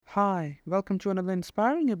Hi, welcome to another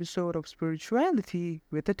inspiring episode of Spirituality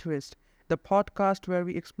with a Twist, the podcast where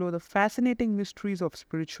we explore the fascinating mysteries of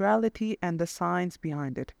spirituality and the science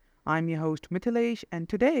behind it. I'm your host Mithilesh, and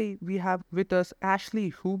today we have with us Ashley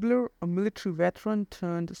Hubler, a military veteran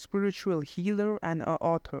turned spiritual healer and an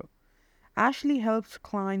author. Ashley helps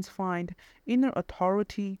clients find inner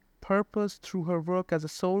authority, purpose through her work as a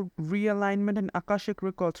soul realignment and Akashic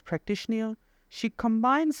Records practitioner. She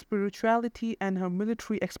combines spirituality and her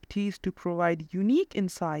military expertise to provide unique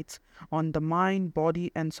insights on the mind, body,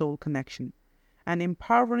 and soul connection and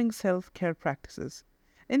empowering self care practices.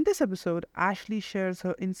 In this episode, Ashley shares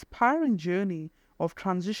her inspiring journey of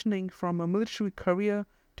transitioning from a military career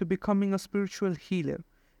to becoming a spiritual healer.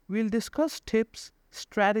 We'll discuss tips,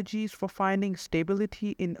 strategies for finding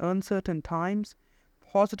stability in uncertain times,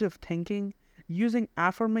 positive thinking, using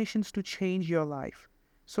affirmations to change your life.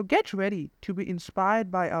 So get ready to be inspired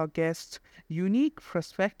by our guests' unique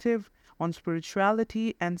perspective on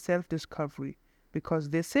spirituality and self discovery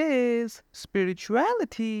because this is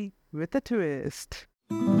Spirituality with a Twist.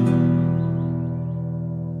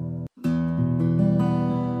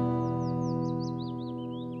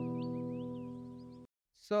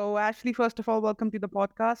 So, Ashley, first of all, welcome to the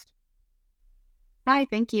podcast. Hi,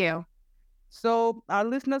 thank you. So, our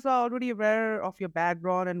listeners are already aware of your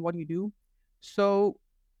background and what you do. So,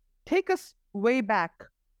 take us way back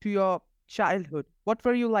to your childhood. What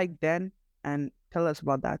were you like then? And tell us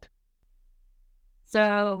about that.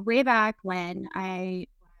 So, way back when I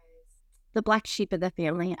was the black sheep of the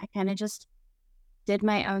family, I kind of just did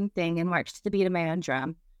my own thing and marched to the beat of my own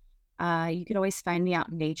drum. You could always find me out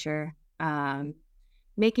in nature,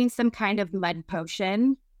 making some kind of mud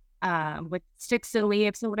potion with sticks and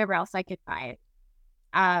leaves and whatever else I could find.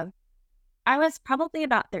 Uh, I was probably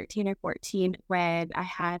about 13 or 14 when I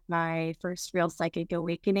had my first real psychic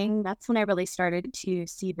awakening. That's when I really started to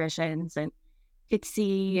see visions and could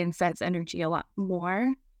see and sense energy a lot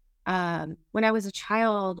more. When I was a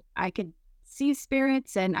child, I could see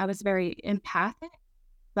spirits and I was very empathic,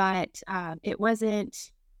 but it wasn't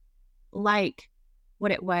like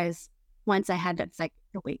what it was once I had that psychic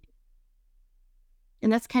awakening.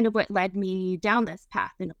 And that's kind of what led me down this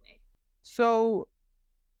path in a way. So,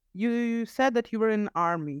 you said that you were in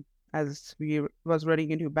army as we was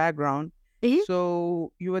reading into your background. Mhm.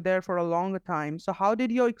 So you were there for a longer time. So how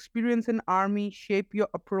did your experience in army shape your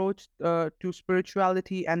approach to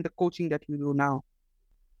spirituality and the coaching that you do now?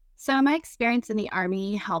 So my experience in the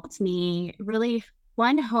Army helped me really,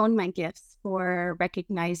 one, hone my gifts for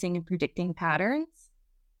recognizing and predicting patterns.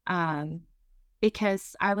 Um,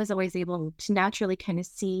 because I was always able to naturally kind of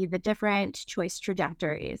see the different choice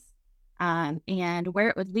trajectories and where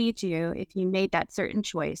it would lead you if you made that certain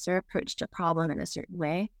choice or approached a problem in a certain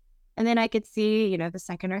way. And then I could see, the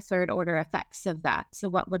second or third order effects of that. So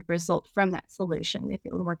what would result from that solution if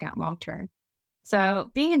it would work out long term.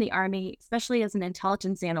 So being in the Army, especially as an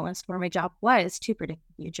intelligence analyst, where my job was to predict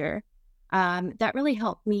the future, that really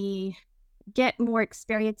helped me get more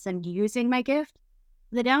experience in using my gift.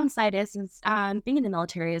 The downside is being in the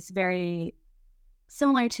military is very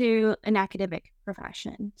similar to an academic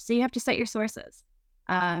profession. So you have to cite your sources.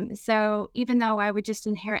 So even though I would just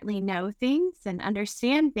inherently know things and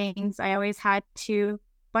understand things, I always had to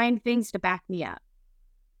find things to back me up.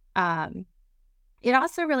 Um, it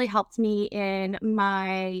also really helped me in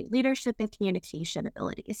my leadership and communication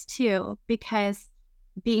abilities too, because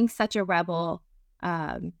being such a rebel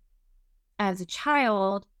um, as a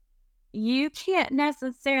child, you can't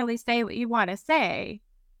necessarily say what you want to say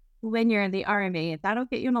when you're in the Army. That'll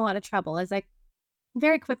get you in a lot of trouble, as I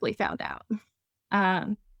very quickly found out.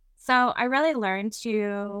 Um, so I really learned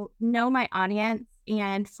to know my audience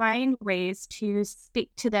and find ways to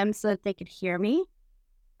speak to them so that they could hear me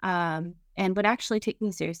and would actually take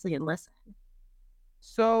me seriously and listen.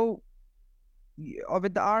 So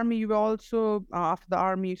with the army, you were also after the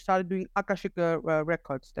army you started doing Akashic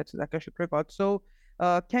records. That's Akashic records. So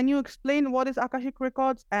can you explain what is Akashic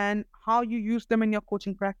records and how you use them in your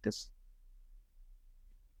coaching practice?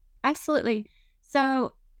 Absolutely.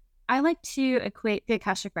 So I like to equate the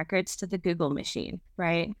Akashic Records to the Google machine,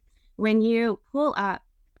 right? When you pull up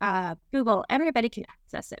Google, everybody can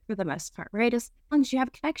access it for the most part, right? As long as you have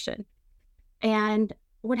a connection. And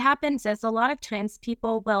what happens is a lot of times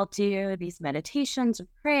people will do these meditations or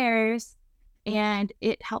prayers, and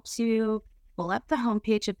it helps you pull up the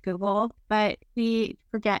homepage of Google, but we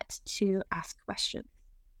forget to ask questions.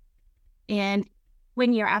 And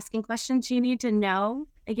when you're asking questions, you need to know,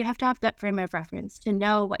 you have to have that frame of reference to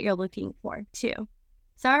know what you're looking for too.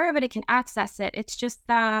 So everybody can access it. It's just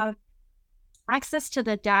access to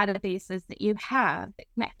the databases that you have that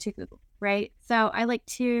connect to Google. right? So I like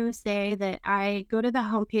to say that I go to the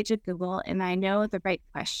homepage of Google and I know the right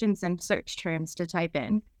questions and search terms to type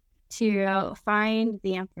in to find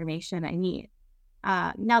the information I need.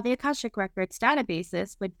 Now, the Akashic Records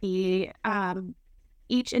databases would be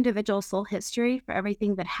each individual soul history for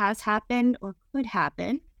everything that has happened or could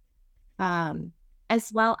happen,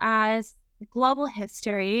 as well as global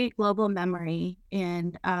history, global memory,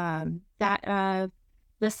 and that of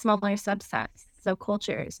the smaller subsets, so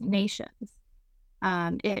cultures, nations.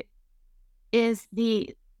 It is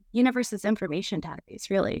the universe's information database,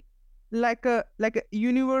 really. Like a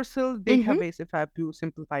universal database, if I have to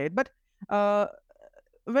simplify it. But uh,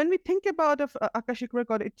 when we think about Akashic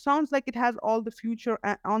record, it sounds like it has all the future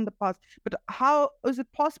on the past. But how is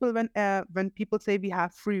it possible when people say we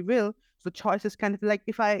have free will? So choice is kind of like,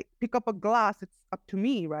 if I pick up a glass, it's up to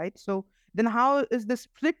me, right? So then how is this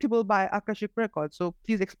predictable by Akashic record? So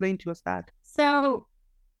please explain to us that. So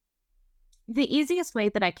the easiest way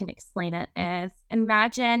that I can explain it is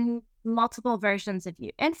imagine multiple versions of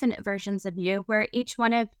you, infinite versions of you, where each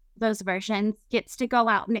one of those versions gets to go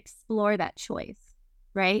out and explore that choice,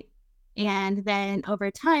 right? And then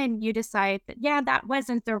over time, you decide that, yeah, that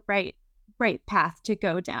wasn't the right path to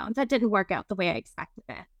go down. That didn't work out the way I expected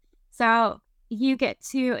it. So you get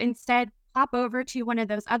to instead pop over to one of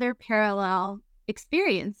those other parallel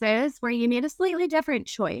experiences where you made a slightly different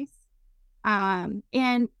choice. And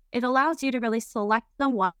it allows you to really select the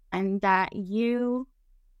one that you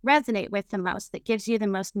resonate with the most, that gives you the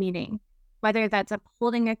most meaning, whether that's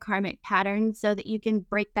upholding a karmic pattern so that you can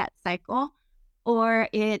break that cycle, or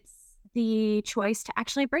it's the choice to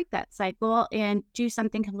actually break that cycle and do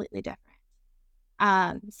something completely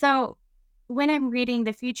different. So when I'm reading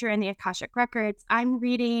the future in the Akashic Records, I'm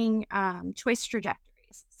reading choice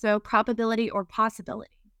trajectories, so probability or possibility,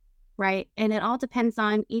 right? And it all depends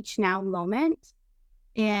on each now moment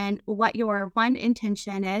and what your one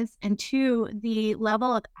intention is, and two, the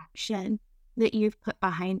level of action that you've put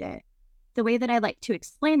behind it. The way that I like to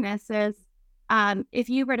explain this is if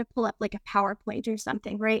you were to pull up like a PowerPoint or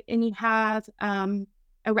something, right? And you have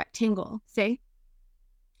a rectangle, say,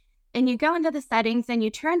 and you go into the settings and you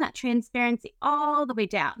turn that transparency all the way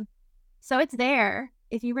down. So it's there.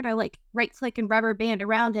 If you were to like right click and rubber band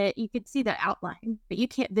around it, you could see the outline, but you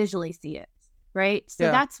can't visually see it, right? So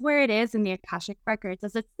that's where it is in the Akashic Records,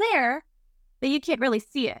 as it's there, but you can't really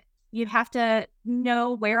see it. You have to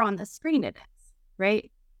know where on the screen it is, right?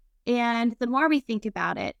 And the more we think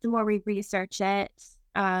about it, the more we research it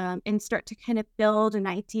and start to kind of build an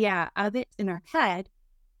idea of it in our head,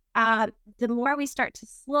 the more we start to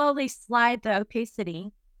slowly slide the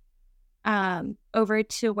opacity over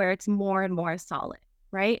to where it's more and more solid,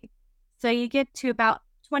 right? So you get to about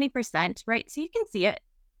 20%, right? So you can see it.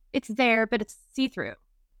 It's there, but it's see-through.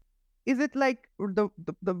 Is it like the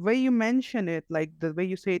way you mention it, like the way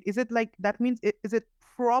you say it, is it like that means is it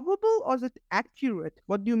probable or is it accurate?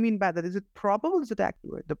 What do you mean by that? Is it probable? Is it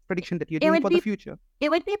accurate? The prediction that you're doing for the future? It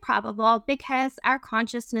would be probable because our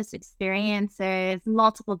consciousness experiences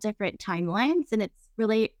multiple different timelines, and it's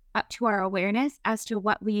really up to our awareness as to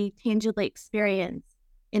what we tangibly experience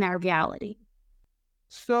in our reality.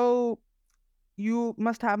 So you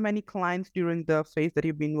must have many clients during the phase that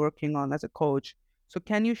you've been working on as a coach. So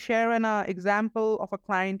can you share an example of a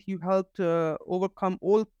client you helped overcome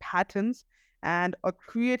old patterns and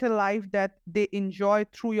create a life that they enjoy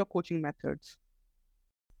through your coaching methods?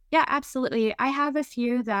 Yeah, absolutely. I have a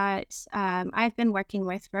few that I've been working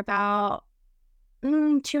with for about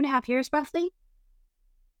 2.5 years, roughly.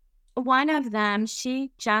 One of them,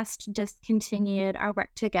 she just discontinued our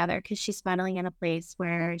work together because she's finally in a place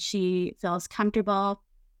where she feels comfortable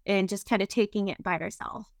and just kind of taking it by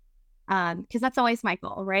herself. Because that's always my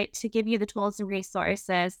goal, right? To give you the tools and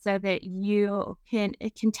resources so that you can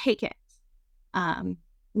take it.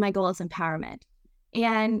 My goal is empowerment.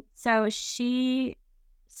 And so she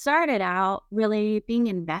started out really being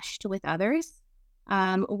enmeshed with others,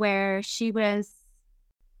 where she was,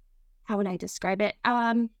 how would I describe it?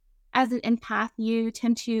 As an empath, you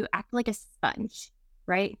tend to act like a sponge,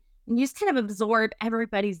 right? And you just kind of absorb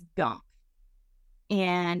everybody's gunk.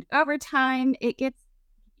 And over time, it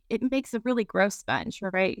makes a really gross sponge,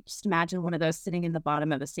 right? Just imagine one of those sitting in the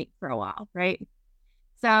bottom of a sink for a while, right?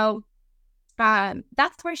 So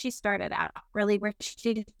that's where she started out, really, where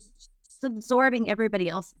she's absorbing everybody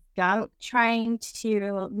else's gunk, trying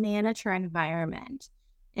to manage her environment.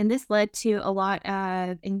 And this led to a lot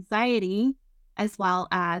of anxiety, as well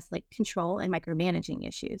as like control and micromanaging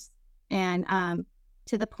issues. And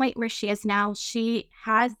to the point where she is now, she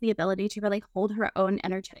has the ability to really hold her own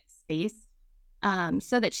energetic space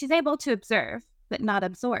so that she's able to observe, but not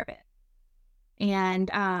absorb it. And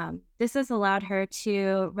this has allowed her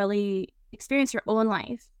to really experience her own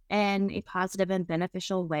life in a positive and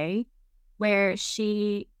beneficial way, where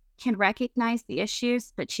she can recognize the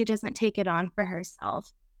issues, but she doesn't take it on for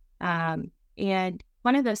herself. And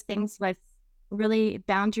one of those things was really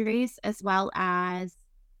boundaries, as well as,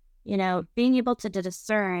 being able to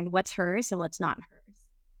discern what's hers and what's not hers.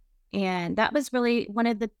 And that was really one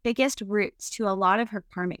of the biggest roots to a lot of her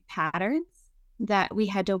karmic patterns that we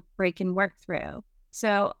had to break and work through.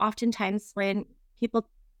 So oftentimes when people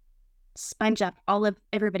sponge up all of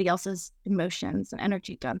everybody else's emotions and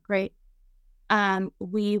energy dump, right?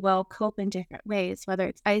 We will cope in different ways, whether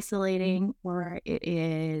it's isolating or it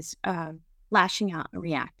is lashing out and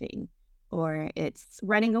reacting, or it's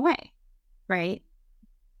running away, right?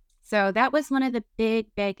 So that was one of the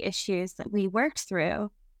big issues that we worked through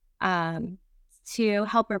to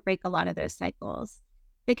help her break a lot of those cycles.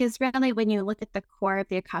 Because really, when you look at the core of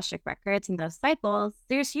the Akashic records and those cycles,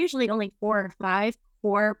 there's usually only 4 or 5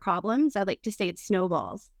 core problems. I like to say it's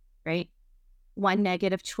snowballs, right? One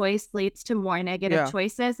negative choice leads to more negative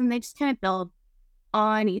choices, and they just kind of build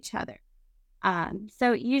on each other.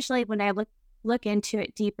 So usually when I look into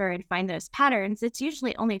it deeper and find those patterns, it's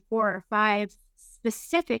usually only 4 or 5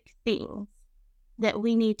 specific things that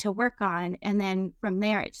we need to work on. And then from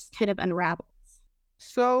there, it just kind of unravels.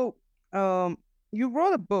 So, you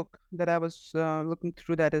wrote a book that I was looking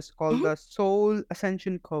through that is called the Soul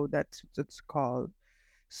Ascension Code. That's what it's called.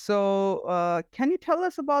 So, can you tell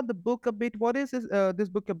us about the book a bit? What is this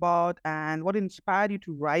book about, and what inspired you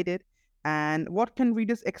to write it, and what can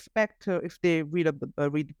readers expect if they read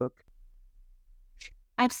the book?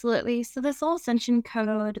 Absolutely. So the Soul Ascension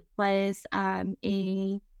Code was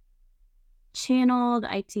a channeled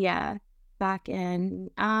idea back in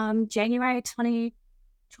January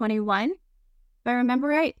 2021. If I remember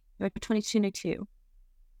right, or 2022.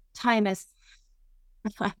 Time is...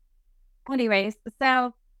 Anyways,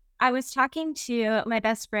 so I was talking to my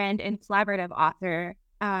best friend and collaborative author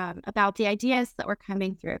about the ideas that were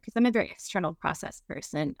coming through, because I'm a very external process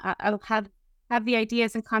person. I'll have the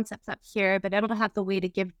ideas and concepts up here, but I don't have the way to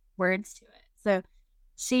give words to it. So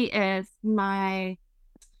she is my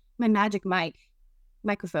magic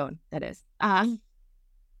microphone, that is.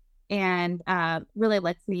 And really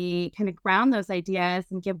lets me kind of ground those ideas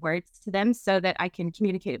and give words to them so that I can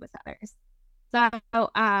communicate with others. So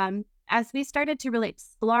as we started to really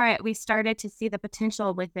explore it, we started to see the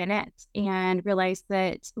potential within it and realized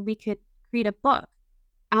that we could create a book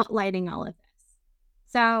outlining all of this.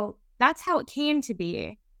 So that's how it came to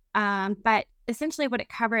be. But essentially what it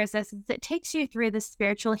covers is it takes you through the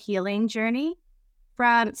spiritual healing journey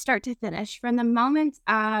from start to finish, from the moment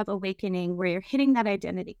of awakening where you're hitting that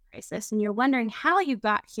identity crisis and you're wondering how you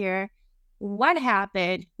got here, what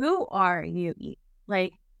happened, who are you?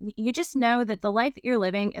 Like, you just know that the life that you're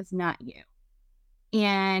living is not you.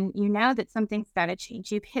 And you know that something's got to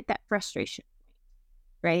change. You've hit that frustration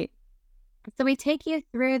point, right? So we take you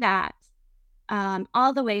through that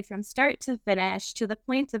all the way from start to finish to the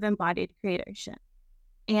point of embodied creation.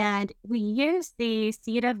 And we use the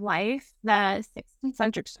seed of life, the 6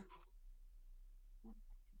 concentric circles.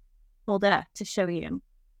 Hold it up to show you.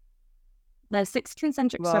 The 6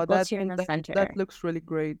 concentric circles here in the center. That looks really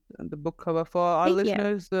great. The book cover for our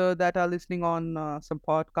listeners that are listening on some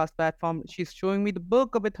podcast platform. She's showing me the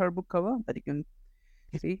book with her book cover that you can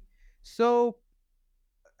see. So,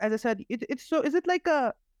 as I said, it's so. Is it like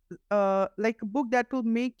a book that will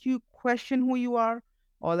make you question who you are,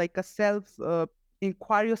 or like a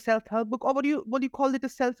inquire self-help book, or what do you call it, a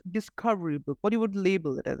self-discovery book? What do you would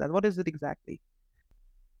label it as? What is it exactly?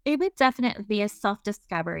 It would definitely be a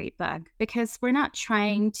self-discovery book, because we're not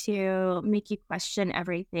trying to make you question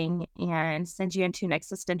everything and send you into an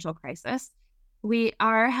existential crisis. We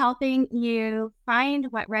are helping you find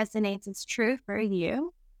what resonates as true for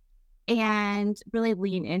you and really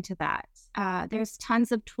lean into that. There's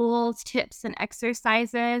tons of tools, tips, and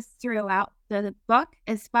exercises throughout the book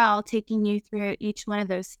as well, taking you through each one of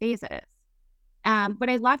those phases. What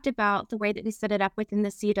I loved about the way that we set it up within the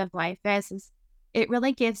Seed of Life is it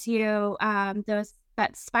really gives you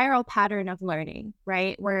that spiral pattern of learning,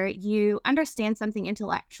 right? Where you understand something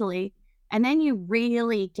intellectually and then you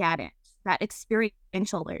really get it, that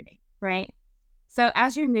experiential learning, right? So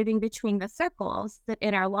as you're moving between the circles that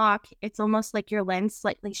interlock, it's almost like your lens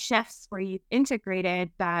slightly shifts where you've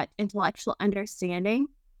integrated that intellectual understanding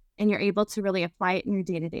and you're able to really apply it in your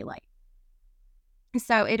day-to-day life.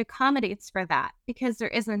 So it accommodates for that, because there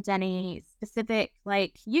isn't any specific,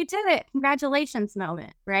 like, you did it, congratulations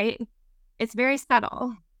moment, right? It's very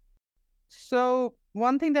subtle. So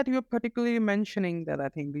one thing that you were particularly mentioning that I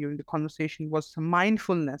think during the conversation was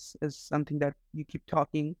mindfulness is something that you keep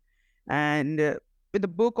talking. And with the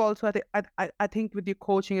book also, I think with your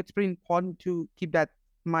coaching, it's pretty important to keep that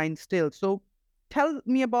mind still. So tell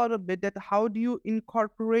me about a bit that how do you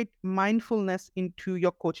incorporate mindfulness into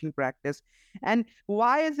your coaching practice? And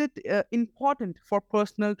why is it important for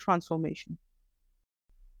personal transformation?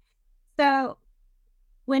 So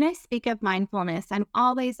when I speak of mindfulness, I'm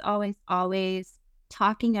always, always, always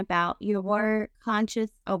talking about your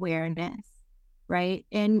conscious awareness, right?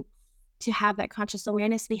 And to have that conscious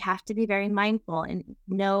awareness, we have to be very mindful and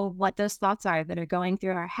know what those thoughts are that are going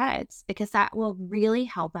through our heads, because that will really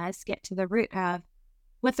help us get to the root of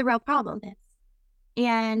what the real problem is.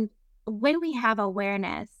 And when we have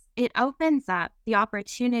awareness, it opens up the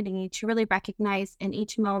opportunity to really recognize in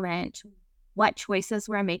each moment what choices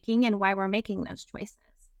we're making and why we're making those choices.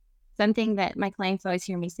 Something that my clients always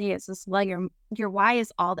hear me say is this: well, your why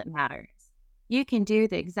is all that matters. You can do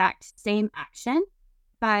the exact same action,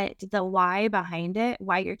 but the why behind it,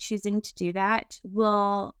 why you're choosing to do that,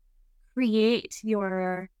 will create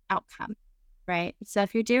your outcome, right? So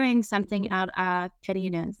if you're doing something out of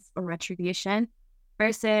pettiness or retribution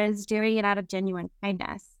versus doing it out of genuine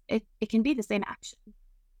kindness, it can be the same action,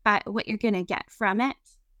 but what you're going to get from it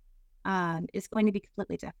is going to be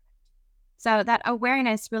completely different. So that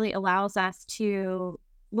awareness really allows us to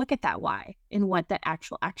look at that why and what the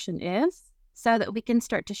actual action is so that we can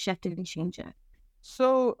start to shift it and change it.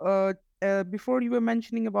 So, before you were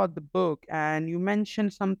mentioning about the book, and you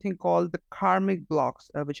mentioned something called the karmic blocks,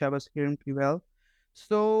 which I was hearing pretty well.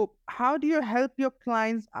 So, how do you help your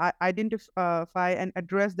clients identify and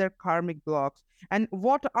address their karmic blocks? And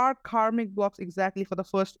what are karmic blocks exactly for the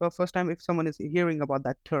first time if someone is hearing about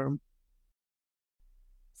that term?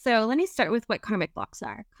 So let me start with what karmic blocks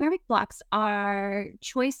are. Karmic blocks are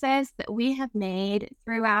choices that we have made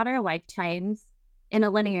throughout our lifetimes in a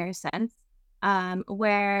linear sense,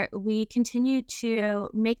 where we continue to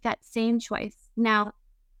make that same choice. Now,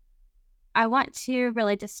 I want to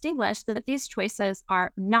really distinguish that these choices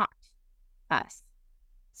are not us.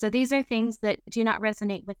 So these are things that do not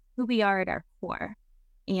resonate with who we are at our core.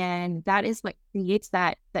 And that is what creates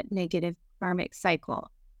that negative karmic cycle.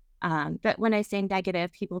 But when I say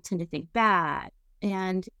negative, people tend to think bad.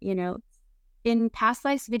 And, in past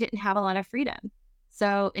lives, we didn't have a lot of freedom.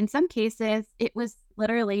 So in some cases, it was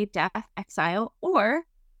literally death, exile, or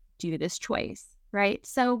do this choice, right?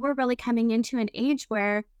 So we're really coming into an age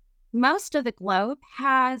where most of the globe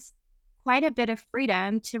has quite a bit of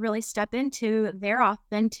freedom to really step into their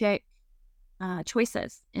authentic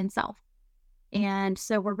choices in self. And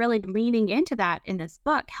so we're really leaning into that in this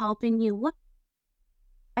book, helping you look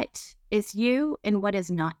at what is you and what is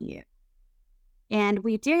not you. And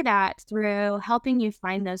we do that through helping you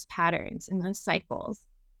find those patterns and those cycles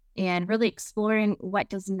and really exploring what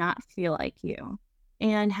does not feel like you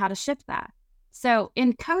and how to shift that. So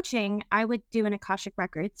in coaching, I would do an Akashic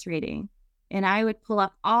Records reading and I would pull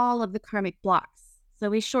up all of the karmic blocks. So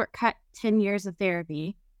we shortcut 10 years of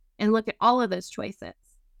therapy and look at all of those choices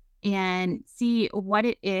and see what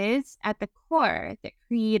it is at the core that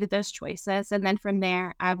created those choices. And then from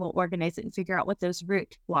there, I will organize it and figure out what those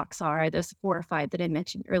root blocks are, those 4 or 5 that I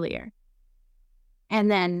mentioned earlier.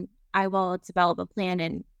 And then I will develop a plan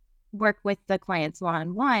and work with the clients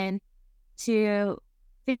one-on-one to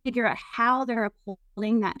figure out how they're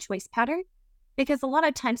upholding that choice pattern. Because a lot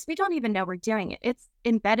of times we don't even know we're doing it. It's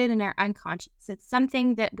embedded in our unconscious. It's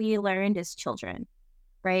something that we learned as children,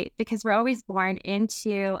 right? Because we're always born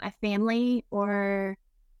into a family or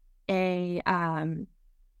a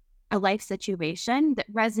life situation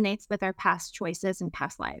that resonates with our past choices and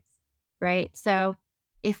past lives, right? So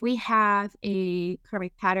if we have a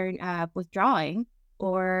karmic pattern of withdrawing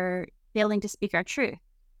or failing to speak our truth,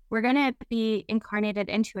 we're going to be incarnated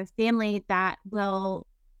into a family that will,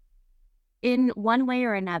 in one way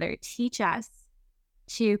or another, teach us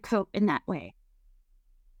to cope in that way,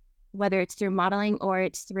 whether it's through modeling or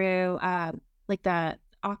it's through like the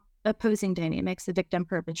opposing dynamics, the victim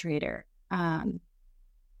perpetrator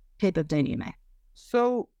type of dynamic.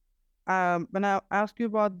 So, when I asked you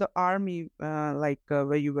about the army,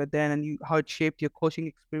 where you were then and how it shaped your coaching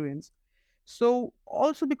experience. So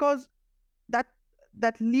also because that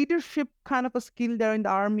that leadership kind of a skill there in the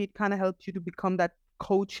army, it kind of helps you to become that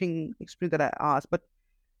coaching experience that I asked. But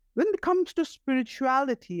when it comes to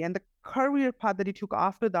spirituality and the career path that you took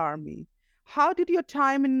after the army, how did your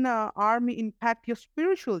time in army impact your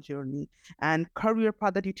spiritual journey and career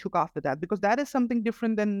path that you took after that? Because that is something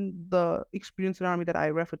different than the experience in army that I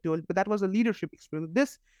referred to, but that was a leadership experience.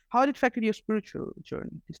 This, how it affected your spiritual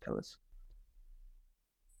journey? Please tell us.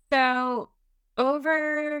 So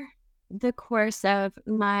Over the course of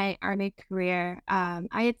my Army career, I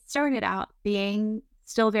had started out being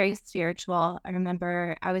still very spiritual. I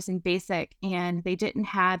remember I was in basic and they didn't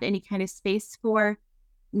have any kind of space for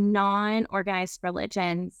non-organized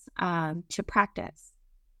religions to practice.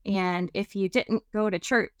 And if you didn't go to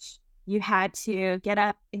church, you had to get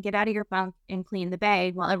up and get out of your bunk and clean the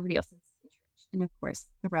bay while everybody else was in church. And of course,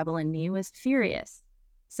 the rebel in me was furious.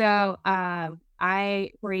 So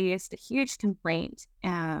I raised a huge complaint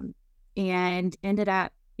and ended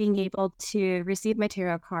up being able to receive my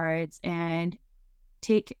tarot cards and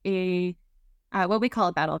take a what we call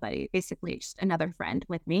a battle buddy, basically just another friend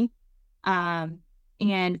with me,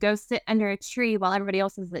 and go sit under a tree while everybody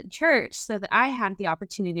else is at church, so that I had the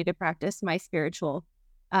opportunity to practice my spiritual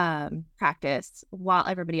practice while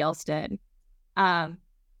everybody else did. Um,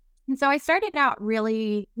 and so I started out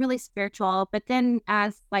really, really spiritual, but then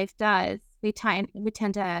as life does, we tend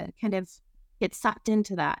to kind of get sucked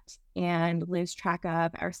into that and lose track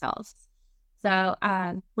of ourselves. So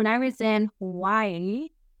when I was in Hawaii,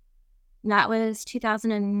 that was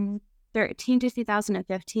 2013 to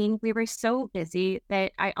 2015, we were so busy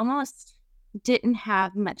that I almost didn't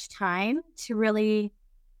have much time to really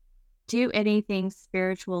do anything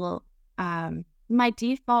spiritual. My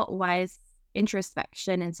default was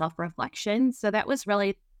introspection and self-reflection. So that was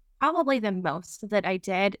really probably the most that I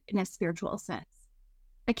did in a spiritual sense.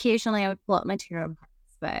 Occasionally I would pull up my tarot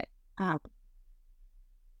cards, but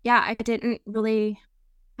yeah, I didn't really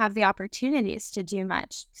have the opportunities to do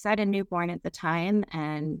much because I had a newborn at the time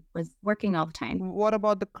and was working all the time. What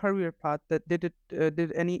about the career path? That did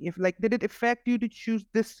it affect you to choose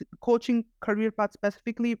this coaching career path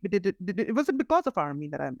specifically? Was it because of Army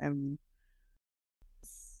that I'm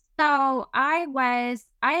So I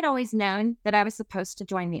had always known that I was supposed to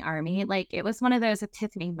join the Army. Like it was one of those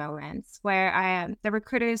epiphany moments where the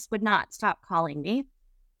recruiters would not stop calling me,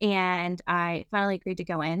 and I finally agreed to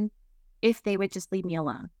go in if they would just leave me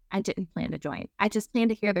alone. I didn't plan to join. I just planned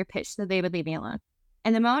to hear their pitch so they would leave me alone.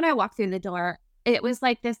 And the moment I walked through the door, it was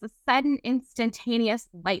like this sudden, instantaneous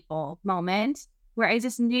light bulb moment where I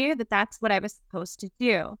just knew that that's what I was supposed to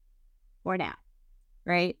do for now,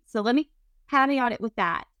 right? So let me caveat it with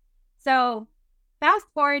that. So fast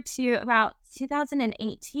forward to about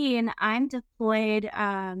 2018, I'm deployed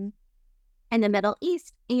in the Middle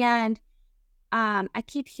East, and I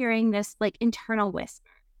keep hearing this like internal whisper.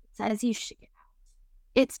 It says you should get out.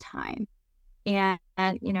 It's time. And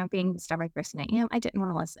you know, being the stubborn person I am, I didn't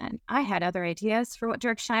want to listen. I had other ideas for what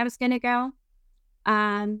direction I was going to go.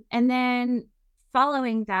 And then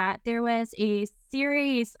following that, there was a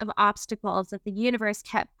series of obstacles that the universe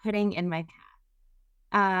kept putting in my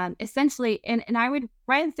path. Essentially, and I would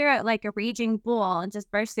run through it like a raging bull and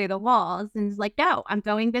just burst through the walls and like, no, I'm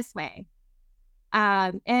going this way.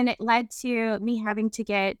 And it led to me having to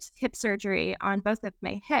get hip surgery on both of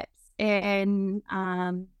my hips. In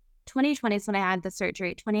 2020 is when I had the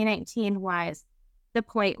surgery. 2019 was the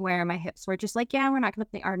point where my hips were just like, yeah, we're not going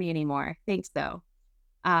to play Army anymore. Thanks, though.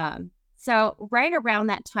 So right around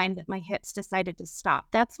that time that my hips decided to stop,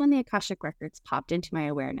 that's when the Akashic Records popped into my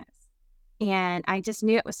awareness. And I just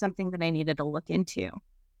knew it was something that I needed to look into.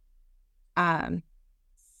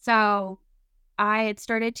 So I had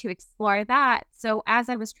started to explore that. So as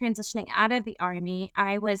I was transitioning out of the Army,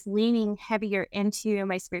 I was leaning heavier into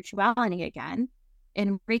my spirituality again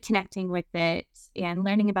and reconnecting with it and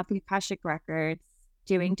learning about the Akashic Records,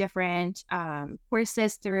 doing different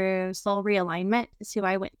courses through Soul Realignment is who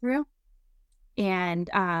I went through, and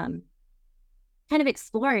kind of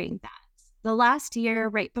exploring that. The last year,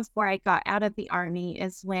 right before I got out of the Army,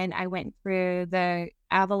 is when I went through the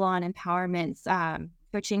Avalon Empowerment's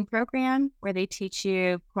coaching program, where they teach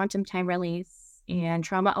you quantum time release and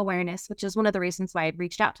trauma awareness, which is one of the reasons why I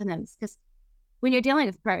reached out to them. Because when you're dealing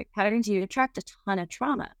with karmic patterns, you attract a ton of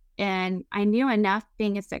trauma. And I knew enough,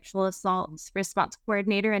 being a sexual assault response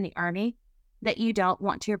coordinator in the Army, that you don't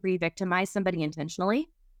want to re-victimize somebody intentionally.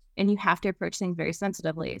 And you have to approach things very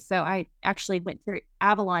sensitively. So I actually went through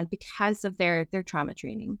Avalon because of their trauma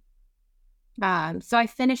training. So I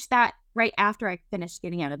finished that right after I finished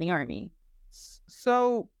getting out of the Army.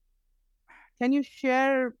 So can you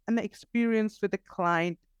share an experience with a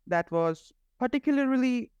client that was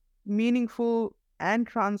particularly meaningful and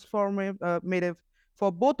transformative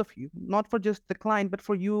for both of you, not for just the client, but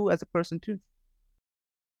for you as a person too?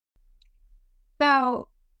 So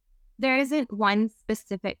there isn't one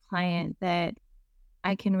specific client that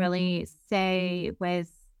I can really say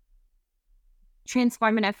was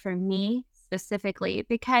transformative for me specifically,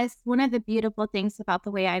 because one of the beautiful things about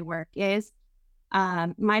the way I work is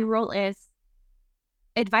my role is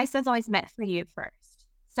advice that's always meant for you first.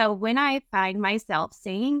 So when I find myself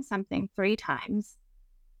saying something 3 times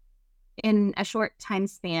in a short time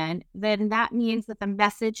span, then that means that the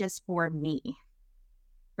message is for me,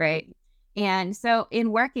 right? And so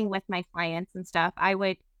in working with my clients and stuff, I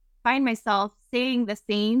would find myself saying the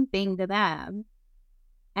same thing to them.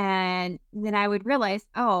 And then I would realize,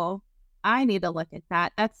 oh, I need to look at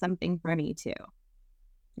that. That's something for me too.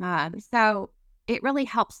 So it really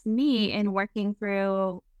helps me in working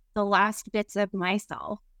through the last bits of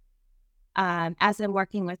myself as I'm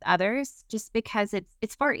working with others, just because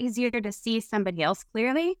it's far easier to see somebody else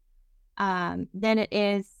clearly than it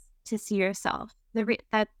is to see yourself.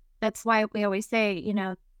 That's why we always say,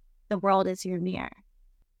 the world is your mirror.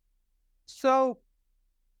 So,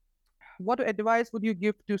 what advice would you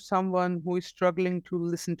give to someone who is struggling to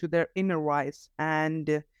listen to their inner voice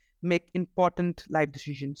and make important life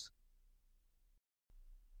decisions?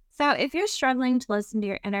 So if you're struggling to listen to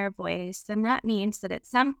your inner voice, then that means that at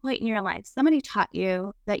some point in your life, somebody taught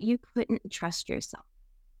you that you couldn't trust yourself.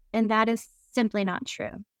 And that is simply not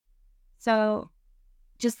true. So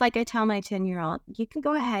just like I tell my 10-year-old, you can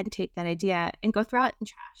go ahead and take that idea and go throw it in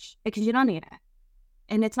trash because you don't need it.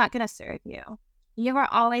 And it's not going to serve you. You are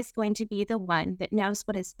always going to be the one that knows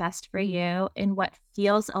what is best for you and what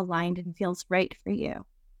feels aligned and feels right for you.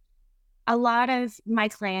 A lot of my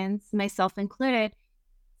clients, myself included,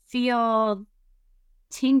 feel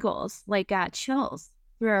tingles, like chills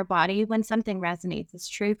through our body when something resonates as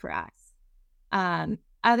true for us.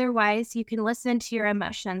 Otherwise, you can listen to your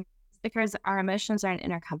emotions because our emotions are an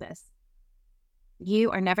inner compass.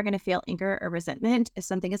 You are never going to feel anger or resentment if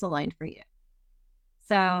something is aligned for you.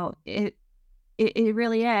 So it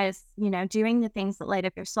really is, doing the things that light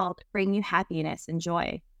up your soul, that bring you happiness and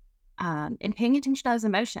joy, and paying attention to those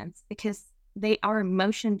emotions because they are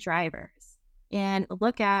emotion drivers. And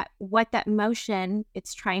look at what that motion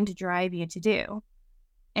it's trying to drive you to do.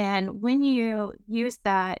 And when you use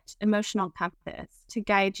that emotional compass to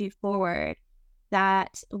guide you forward,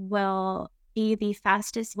 that will be the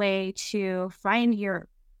fastest way to find your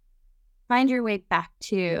way back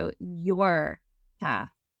to your path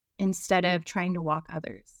instead of trying to walk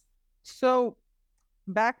others. So,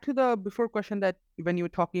 back to the before question, that when you were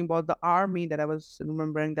talking about the army, that I was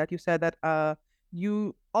remembering that you said that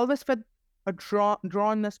you always felt a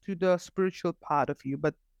drawnness to the spiritual part of you,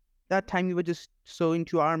 but that time you were just so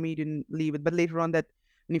into army, you didn't leave it. But later on, that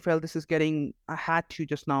when you felt this is getting, I had to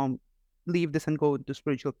just now leave this and go into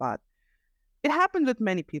spiritual path. It happens with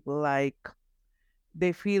many people. Like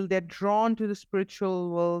they feel they're drawn to the spiritual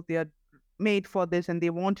world, they are made for this, and they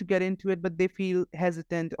want to get into it, but they feel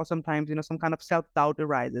hesitant, or sometimes some kind of self doubt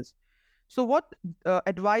arises. So, what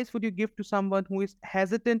advice would you give to someone who is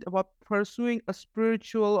hesitant about pursuing a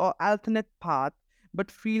spiritual or alternate path, but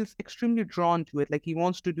feels extremely drawn to it? Like he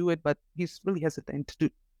wants to do it, but he's really hesitant to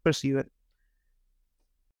pursue it.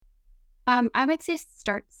 I would say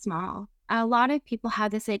start small. A lot of people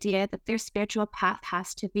have this idea that their spiritual path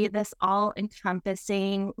has to be this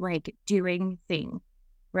all-encompassing, like doing thing,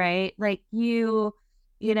 right? Like you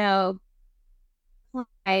know,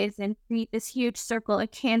 eyes and create this huge circle of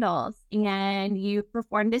candles and you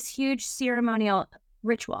perform this huge ceremonial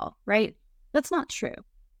ritual, right? That's not true.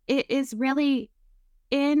 It is really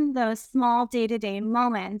in those small day-to-day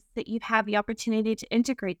moments that you have the opportunity to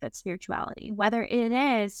integrate that spirituality, whether it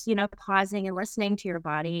is, pausing and listening to your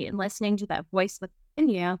body and listening to that voice within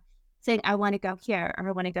you saying, I want to go here or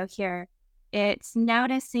I want to go here. It's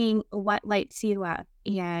noticing what lights you up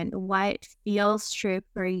and what feels true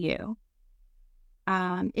for you.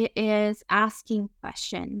 It is asking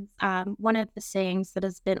questions. One of the sayings that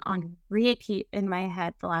has been on repeat in my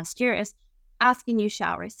head the last year is asking you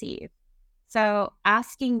shall receive. So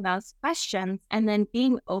asking those questions and then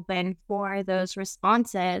being open for those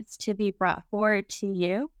responses to be brought forward to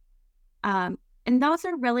you. And those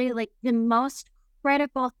are really like the most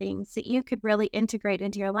critical things that you could really integrate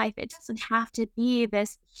into your life. It doesn't have to be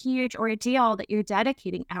this huge ordeal that you're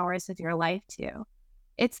dedicating hours of your life to.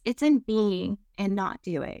 It's in being and not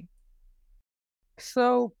doing.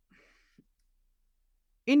 So,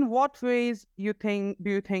 in what ways do you think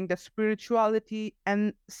that spirituality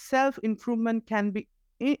and self-improvement can be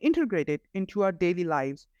integrated into our daily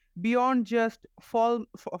lives beyond just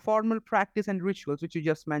formal practice and rituals, which you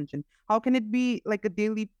just mentioned? How can it be like a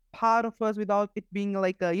daily part of us without it being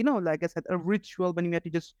like a, like I said, a ritual when we have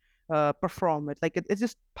to just perform it? Like it's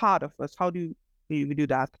just part of us. How do we do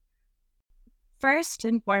that? First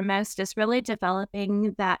and foremost is really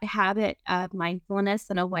developing that habit of mindfulness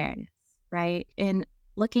and awareness, right? And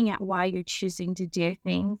looking at why you're choosing to do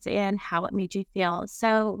things and how it made you feel.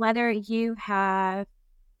 So whether you have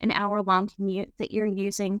an hour-long commute that you're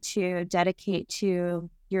using to dedicate to,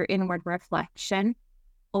 your inward reflection,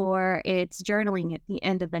 or it's journaling at the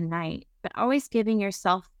end of the night, but always giving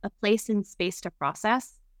yourself a place and space to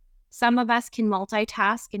process. Some of us can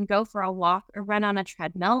multitask and go for a walk or run on a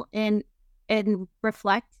treadmill and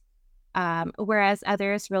reflect, whereas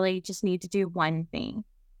others really just need to do one thing.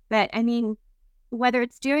 But I mean, whether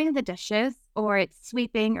it's doing the dishes or it's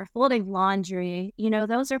sweeping or folding laundry,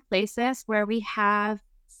 those are places where we have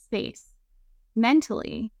space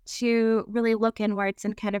mentally to really look inwards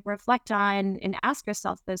and kind of reflect on and ask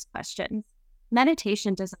yourself those questions.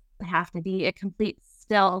 Meditation doesn't have to be a complete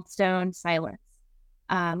still stone silence,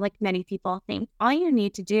 like many people think. All you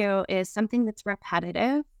need to do is something that's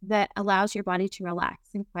repetitive, that allows your body to relax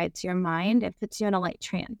and quiets your mind and puts you in a light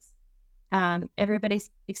trance. Everybody's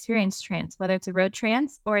experienced trance, whether it's a road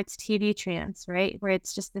trance or it's TV trance, right? Where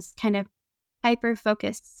it's just this kind of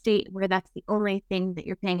hyper-focused state where that's the only thing that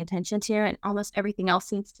you're paying attention to and almost everything else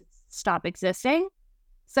seems to stop existing.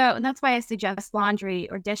 So that's why I suggest laundry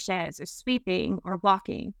or dishes or sweeping or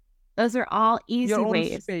walking. Those are all easy Your own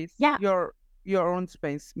ways. space. Yeah. Your own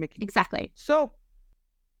space making. Exactly. So,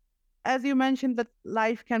 as you mentioned, that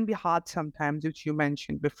life can be hard sometimes, which you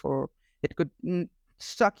mentioned before. It could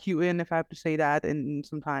suck you in, if I have to say that, and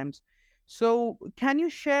sometimes. So, can you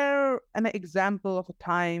share an example of a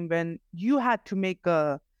time when you had to make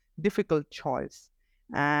a difficult choice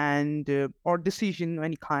and or decision of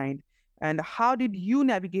any kind, and how did you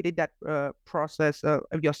navigate that process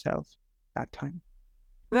of yourself that time?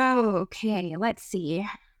 Oh, okay. Let's see.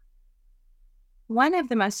 One of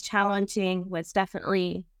the most challenging was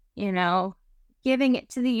definitely, giving it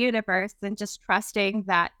to the universe and just trusting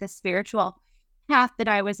that the spiritual path that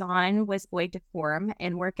I was on was going to form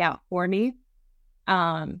and work out for me.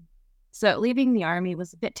 So leaving the Army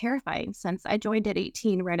was a bit terrifying since I joined at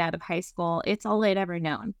 18 right out of high school. It's all I'd ever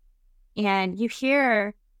known. And you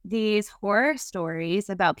hear these horror stories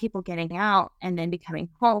about people getting out and then becoming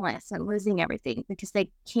homeless and losing everything because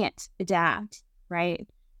they can't adapt, right?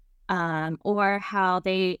 Or how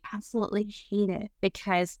they absolutely hate it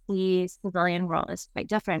because the civilian world is quite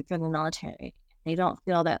different from the military. They don't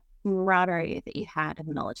feel that camaraderie that you had in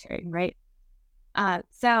the military, right?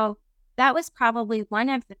 So that was probably one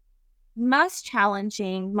of the most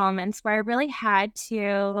challenging moments where I really had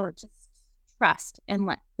to just trust and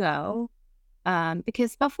let go.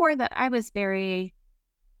 Because before that, I was very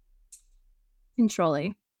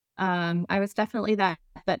controlling. I was definitely that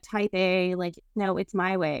type A, like, no, it's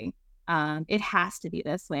my way. It has to be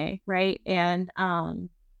this way, right? And over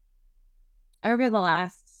the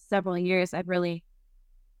last several years, I've really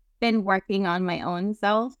been working on my own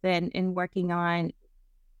self and working on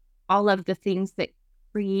all of the things that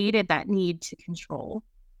created that need to control,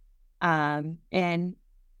 and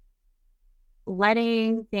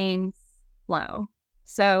letting things flow.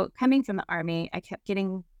 So coming from the Army, I kept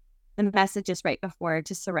getting the messages right before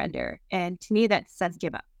to surrender. And to me, that says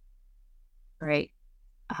give up, right?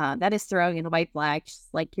 That is throwing in a white flag, just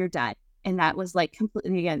like you're done. And that was like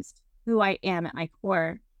completely against who I am at my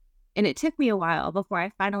core. And it took me a while before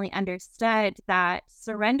I finally understood that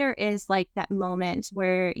surrender is like that moment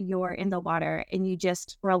where you're in the water and you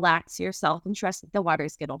just relax yourself and trust that the water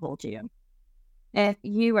is going to hold you. If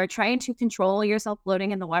you are trying to control yourself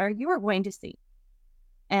floating in the water, you are going to sink.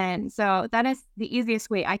 And so that is the easiest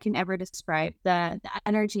way I can ever describe the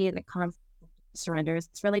energy and the calm surrender.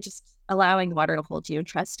 It's really just allowing the water to hold you and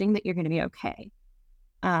trusting that you're going to be okay.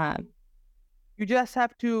 You just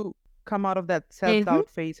have to come out of that self-doubt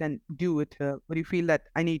phase and do it when you feel that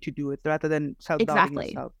I need to do it, rather than self-doubting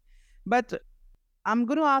yourself. But I'm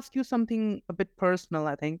going to ask you something a bit personal,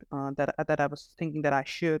 I think, that I was thinking that I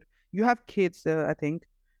should. You have kids, I think,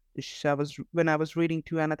 when I was reading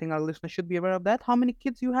too, and I think our listeners should be aware of that. How many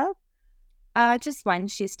kids you have? Just one.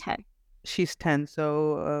 She's 10. She's 10,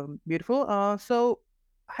 so beautiful. So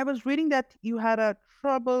I was reading that you had a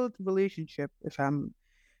troubled relationship, if I'm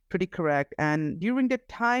pretty correct. And during that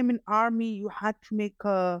time in Army, you had to make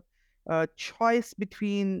a choice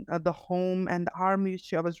between the home and the Army,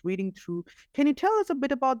 which I was reading through. Can you tell us a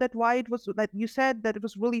bit about that? Why it was that you said that it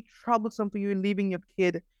was really troublesome for you in leaving your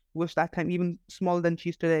kid, who was that time even smaller than she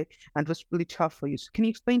is today, and it was really tough for you. So can you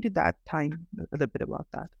explain to that time a little bit about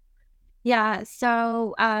that? Yeah.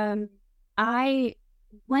 So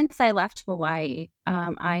once I left Hawaii,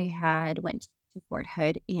 I had went to Fort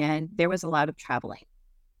Hood, and there was a lot of traveling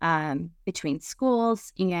between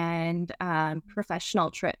schools and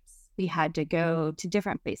professional trips. We had to go to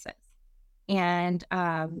different places. And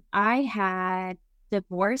I had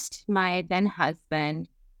divorced my then husband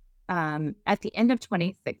at the end of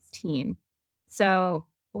 2016. So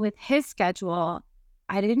with his schedule,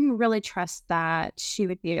 I didn't really trust that she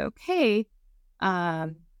would be okay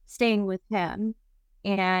staying with him.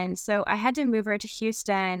 And so I had to move her to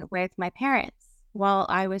Houston with my parents while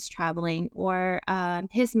I was traveling, or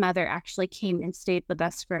his mother actually came and stayed with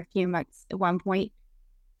us for a few months at one point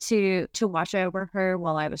to watch over her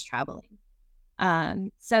while I was traveling.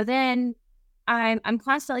 So then I'm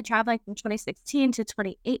constantly traveling from 2016 to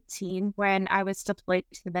 2018 when I was deployed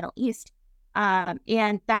to the Middle East.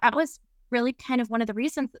 And that was really kind of one of the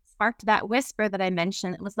reasons that sparked that whisper that I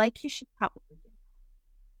mentioned. It was like, you should probably do it.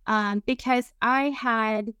 Because I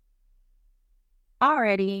had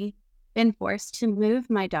already been forced to move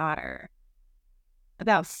my daughter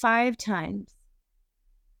about 5 times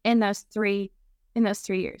in those 3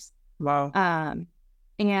 years. Wow.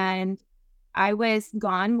 And I was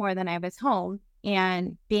gone more than I was home,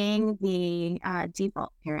 and being the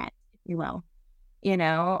default parent, if you will,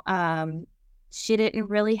 she didn't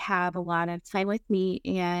really have a lot of time with me.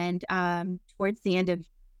 And towards the end of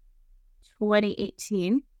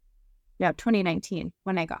 2019,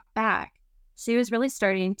 when I got back, she was really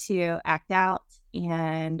starting to act out,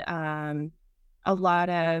 and a lot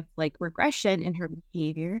of like regression in her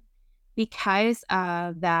behavior because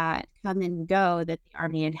of that come and go that the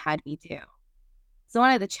Army had me do. So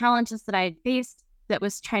one of the challenges that I had faced that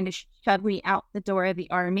was trying to shove me out the door of the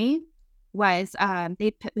Army was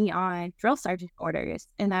they put me on drill sergeant orders,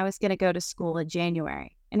 and I was going to go to school in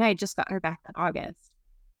January, and I had just gotten her back in August.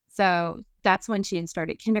 So that's when she had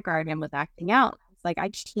started kindergarten and was acting out. I was like, I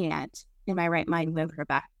can't, in my right mind, move her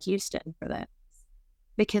back to Houston for this.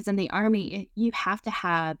 Because in the Army, you have to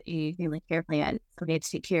have a family care plan, somebody to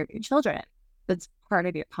take care of your children. That's part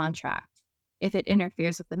of your contract. If it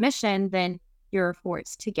interferes with the mission, then you're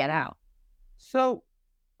forced to get out. So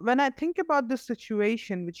when I think about this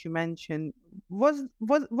situation which you mentioned, was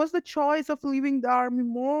the choice of leaving the Army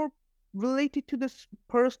more related to this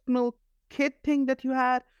personal kid thing that you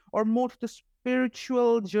had, or more to the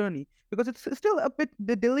spiritual journey? Because it's still a bit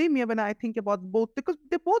the dilemma when I think about both, because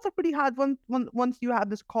they both are pretty hard once you have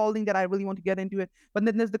this calling that I really want to get into it, but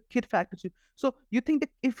then there's the kid factor too. So you think that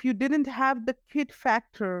if you didn't have the kid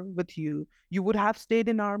factor with you, you would have stayed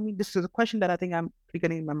in Army? This is a question that I think I'm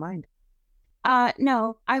getting in my mind.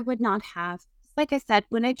 No, I would not have. Like I said,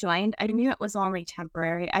 when I joined, I knew it was only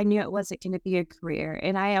temporary. I knew it wasn't going to be a career.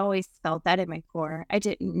 And I always felt that in my core. I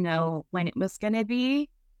didn't know when it was going to be,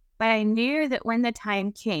 but I knew that when the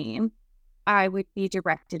time came, I would be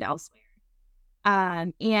directed elsewhere.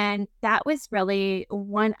 And that was really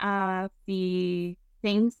one of the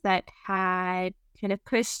things that had kind of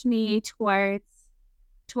pushed me towards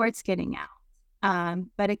getting out.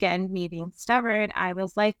 But again, me being stubborn, I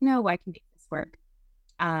was like, no, I can make this work.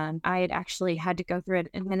 I had actually had to go through an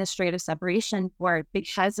administrative separation board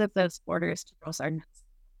because of those orders to drill sergeants.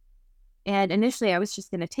 And initially I was just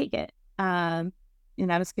going to take it. And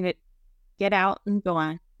I was going to get out and go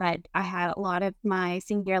on. But I had a lot of my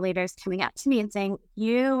senior leaders coming up to me and saying,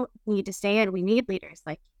 you need to stay in. We need leaders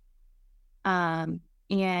like you.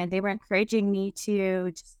 And they were encouraging me to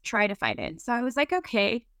just try to fight it. So I was like,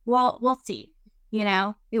 okay, well, we'll see.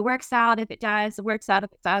 It works out if it does. It works out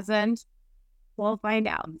if it doesn't. We'll find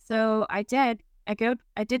out. So I did. I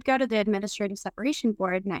did go to the administrative separation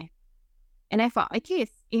board, and I fought my case,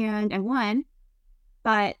 and I won.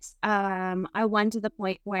 But I won to the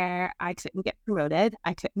point where I couldn't get promoted.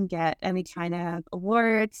 I couldn't get any kind of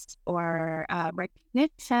awards or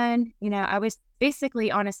recognition. I was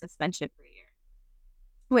basically on a suspension for a year,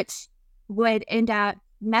 which would end up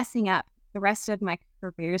messing up the rest of my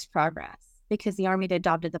career's progress because the Army had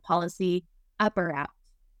adopted the policy up or out.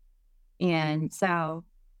 And so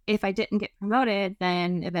if I didn't get promoted,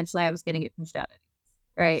 then eventually I was going to get pushed out.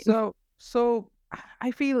 Right. So I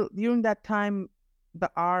feel during that time, the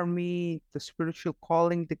Army, the spiritual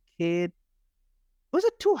calling, the kid, was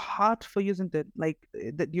it too hard for you, isn't it? Like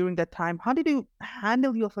during that time, how did you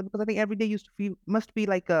handle yourself? Because I think every day must be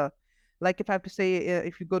like if I have to say,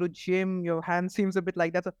 if you go to gym, your hand seems a bit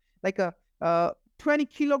like that's like a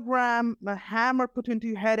 20-kilogram hammer put into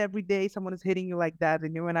your head every day. Someone is hitting you like that.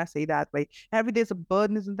 And when I say that, like every day is a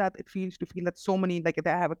burden, isn't that? It feels to feel that so many, like if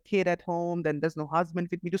I have a kid at home, then there's no husband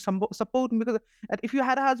with me to support me. Because if you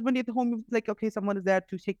had a husband at home, like, okay, someone is there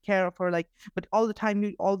to take care of her. Like, but all the time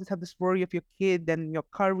you always have this worry of your kid, then your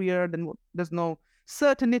career, then there's no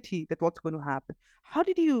certainty that what's going to happen. How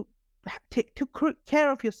did you take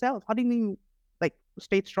care of yourself? How did you like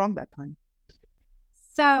stay strong that time?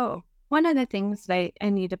 So one of the things that I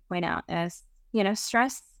need to point out is,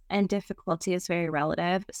 stress and difficulty is very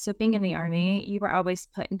relative. So being in the Army, you were always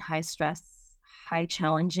put in high stress, high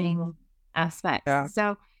challenging aspects. Yeah.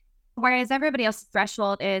 So whereas everybody else's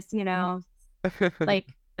threshold is, like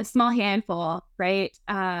a small handful, right?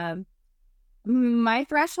 My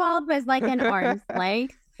threshold was like an arm's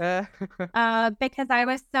length Uh, because I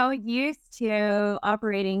was so used to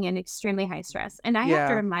operating in extremely high stress. And I have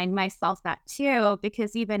to yeah. remind myself that too,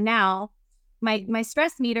 because even now, my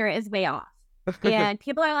stress meter is way off. And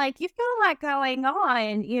people are like, you've got a lot going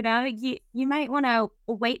on, you might want to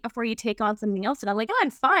wait before you take on something else. And I'm like, oh, I'm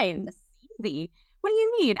fine. This is easy. What do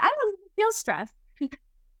you need? I don't feel stressed.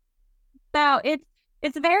 So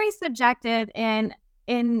it's very subjective in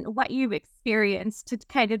what you've experienced to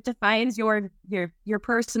kind of defines your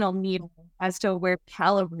personal need as to where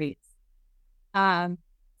calibrates. Um,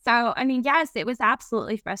 so I mean, yes, it was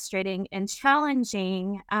absolutely frustrating and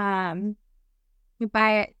challenging.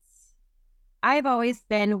 But I've always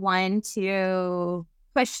been one to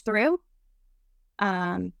push through.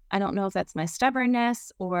 I don't know if that's my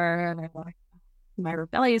stubbornness or my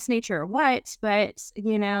rebellious nature or what, but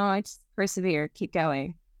I just persevere, keep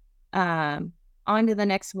going, on to the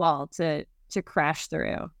next wall to crash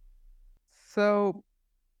through. So,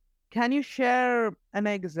 can you share an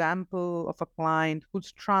example of a client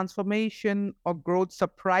whose transformation or growth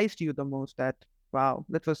surprised you the most? That, wow,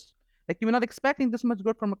 that was like you were not expecting this much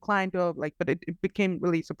growth from a client, or like, but it became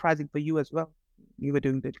really surprising for you as well. You were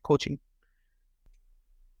doing the coaching.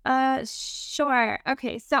 Sure.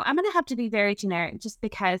 Okay. So I'm gonna have to be very generic just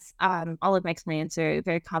because all of my clients are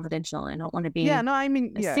very confidential and I don't want to Yeah, be no, I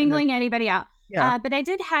mean, yeah, no, singling anybody out. yeah. But I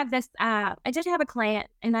did have a client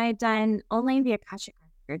and I had done only the Akashic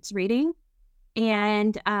Records reading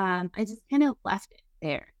and I just kind of left it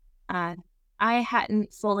there. I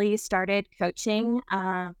hadn't fully started coaching.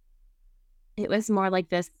 It was more like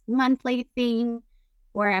this monthly thing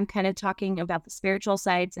where I'm kind of talking about the spiritual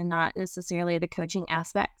sides and not necessarily the coaching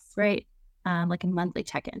aspects, right? Like a monthly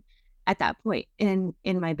check-in at that point in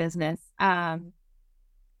my business. So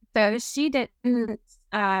she didn't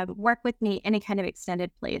work with me any kind of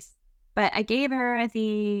extended place, but I gave her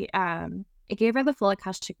the full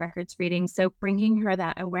Akashic Records reading. So bringing her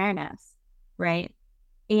that awareness, right?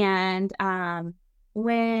 And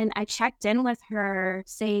when I checked in with her,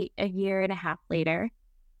 say a year and a half later,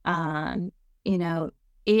 um, you know,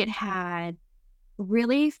 it had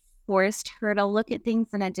really forced her to look at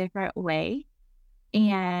things in a different way.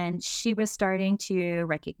 And she was starting to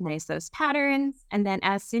recognize those patterns. And then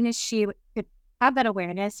as soon as she could have that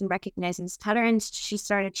awareness and recognize these patterns, she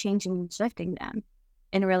started changing and shifting them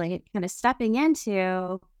and really kind of stepping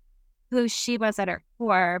into who she was at her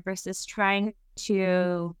core versus trying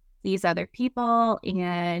to please other people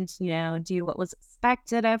and, do what was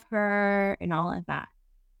expected of her and all of that.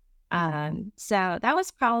 So that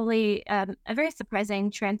was probably a very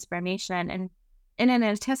surprising transformation and an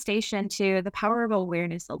attestation to the power of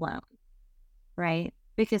awareness alone, right?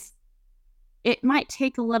 Because it might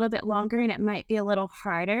take a little bit longer and it might be a little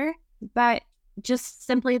harder, but just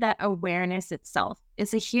simply that awareness itself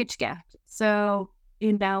is a huge gift. So,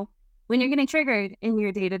 when you're getting triggered in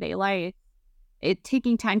your day-to-day life, it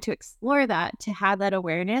taking time to explore that, to have that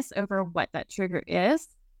awareness over what that trigger is,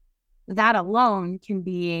 that alone can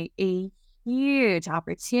be a huge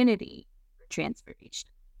opportunity for transformation.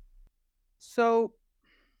 So,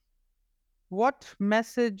 what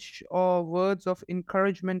message or words of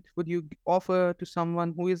encouragement would you offer to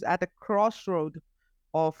someone who is at a crossroad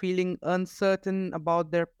or feeling uncertain about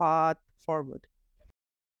their path forward?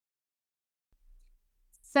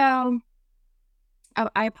 So,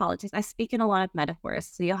 I apologize. I speak in a lot of metaphors,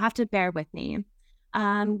 so you'll have to bear with me.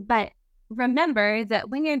 But remember that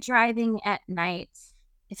when you're driving at night,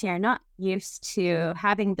 if you're not used to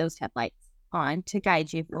having those headlights on to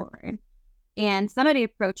guide you forward, and somebody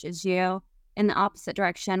approaches you in the opposite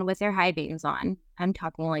direction with their high beams on, I'm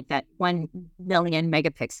talking like that 1 million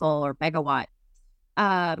megapixel or megawatt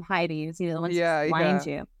high beams, the ones that Yeah, blind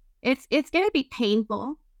yeah. you. It's going to be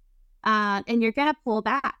painful, and you're going to pull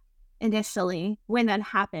back initially when that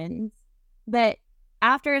happens. But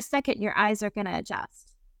after a second, your eyes are going to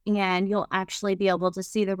adjust and you'll actually be able to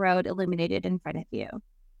see the road illuminated in front of you.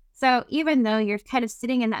 So even though you're kind of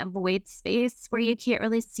sitting in that void space where you can't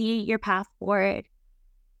really see your path forward,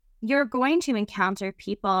 you're going to encounter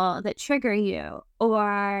people that trigger you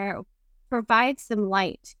or provide some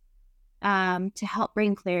light to help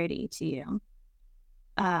bring clarity to you.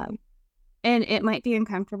 And it might be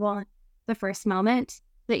uncomfortable the first moment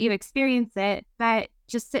that you experience it, but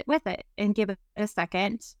just sit with it and give it a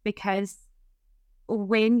second, because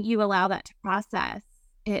when you allow that to process,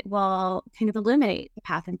 it will kind of illuminate the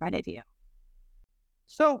path in front of you.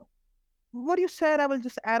 So, what you said, I will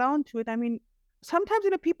just add on to it. I mean, sometimes,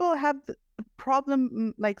 people have the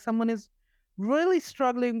problem, like someone is really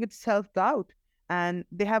struggling with self doubt. and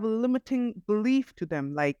they have a limiting belief to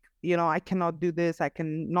them, like, I cannot do this, I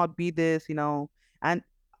cannot be this, and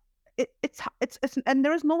it's and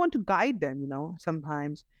there is no one to guide them,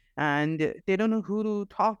 sometimes, and they don't know who to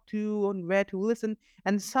talk to and where to listen,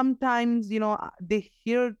 and sometimes, they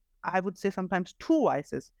hear, I would say, sometimes two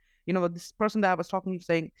voices. This person that I was talking to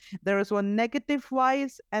saying there is one negative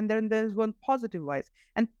voice and then there's one positive voice,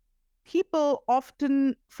 and people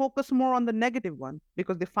often focus more on the negative one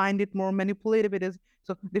because they find it more manipulative. It is,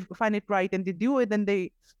 so they find it right and they do it, and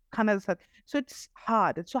they kind of said, so it's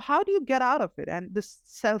hard. So how do you get out of it and this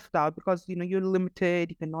self-doubt, because you're limited,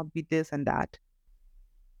 you cannot be this and that?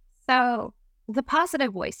 So the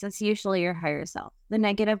positive voice is usually your higher self. The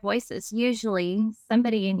negative voice is usually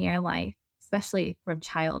somebody in your life, especially from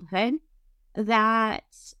childhood, that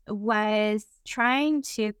was trying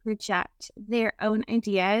to project their own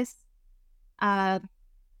ideas of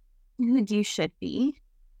who you should be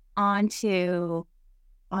onto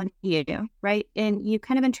you, right? And you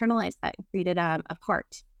kind of internalize that and create it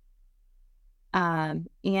apart. And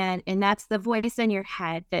that's the voice in your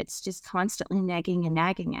head that's just constantly nagging and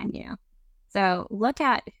nagging at you. So look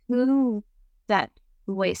at who that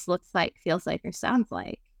voice looks like, feels like, or sounds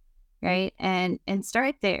like, right? And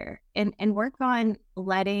start there and work on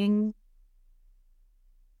letting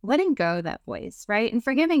go of that voice, right? And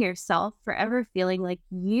forgiving yourself for ever feeling like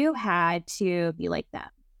you had to be like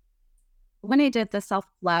that. When I did the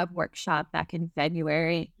self-love workshop back in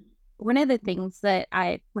February, one of the things that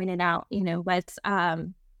I pointed out, was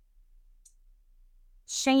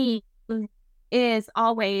shame is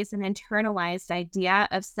always an internalized idea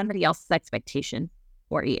of somebody else's expectation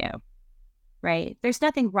for you, right? There's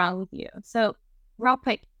nothing wrong with you. So real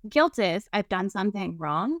quick, guilt is I've done something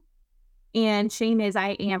wrong, and shame is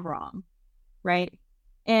I am wrong, right?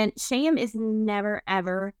 And shame is never,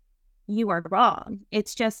 ever you are wrong.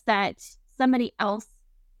 It's just that somebody else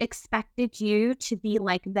expected you to be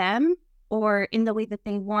like them or in the way that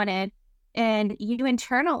they wanted, and you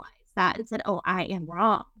internalize that and said, oh, I am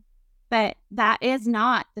wrong. But that is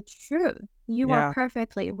not the truth. You are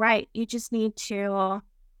perfectly right. You just need to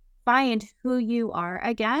find who you are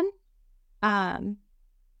again, and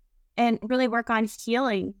really work on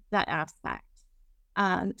healing that aspect.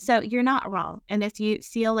 So you're not wrong. And if you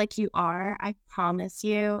feel like you are, I promise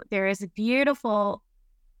you, there is a beautiful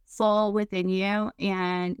soul within you.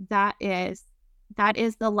 And that is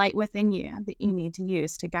the light within you that you need to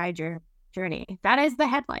use to guide your journey. That is the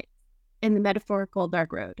headlight in the metaphorical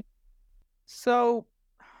dark road. So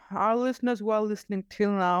our listeners who are listening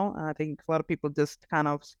till now, I think a lot of people just kind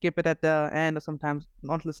of skip it at the end or sometimes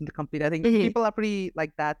not listen to complete. I think people are pretty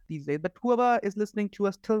like that these days. But whoever is listening to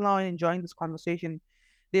us till now and enjoying this conversation,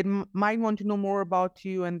 they might want to know more about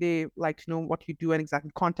you, and they like to know what you do and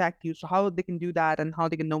exactly contact you. So how they can do that and how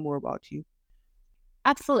they can know more about you?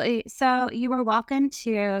 Absolutely. So you are welcome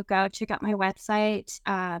to go check out my website,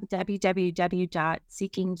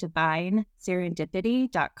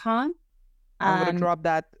 www.seekingdivineserendipity.com. I'm going to drop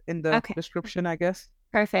that in the description, I guess.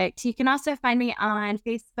 Perfect. You can also find me on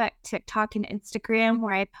Facebook, TikTok, and Instagram,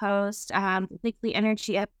 where I post weekly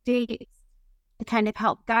energy updates to kind of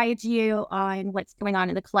help guide you on what's going on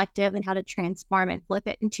in the collective and how to transform and flip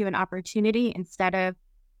it into an opportunity instead of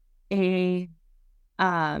a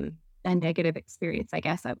negative experience, I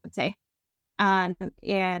guess I would say. And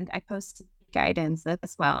I post guidance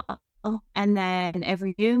as well. And then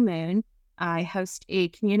every new moon, I host a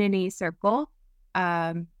community circle.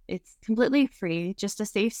 It's completely free, just a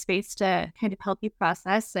safe space to kind of help you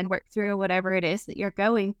process and work through whatever it is that you're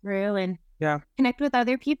going through, and connect with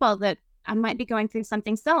other people that might be going through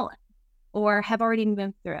something similar or have already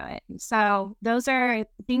moved through it. So those are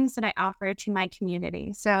things that I offer to my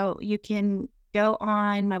community. So you can go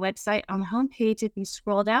on my website on the homepage. If you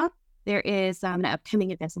scroll down, there is an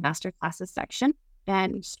upcoming events and master classes section,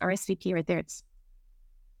 and RSVP right there. It's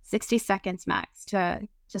 60 seconds max to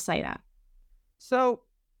sign up. So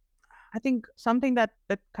I think something that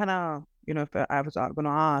kind of, if I was going to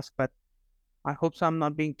ask, but I hope so I'm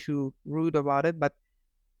not being too rude about it, but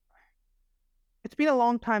it's been a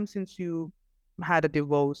long time since you had a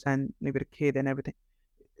divorce and maybe a kid and everything.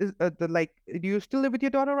 Do you still live with your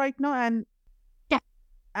daughter right now? And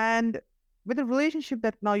and with the relationship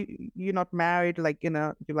that now you're not married,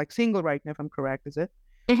 you're like single right now, if I'm correct, is it?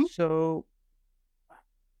 Mm-hmm. So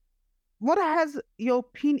what has your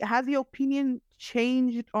opinion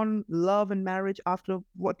changed on love and marriage after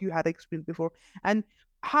what you had experienced before? And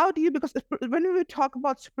how do you, because when we talk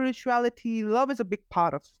about spirituality, love is a big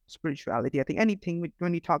part of spirituality. I think anything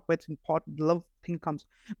when you talk about it's important, the love thing comes.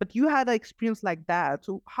 But you had an experience like that.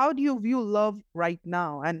 So how do you view love right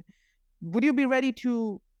now? And would you be ready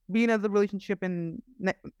to be in a relationship in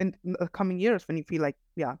the coming years when you feel like,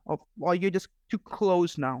 or you're just too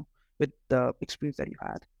close now with the experience that you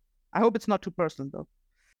had? I hope it's not too personal though.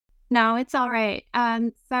 No, it's all right.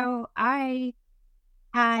 So I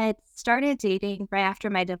had started dating right after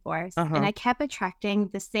my divorce, and I kept attracting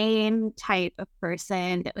the same type of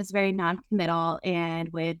person that was very non-committal and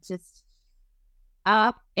would just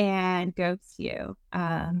up and ghost you.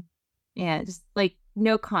 And just like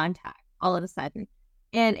no contact all of a sudden.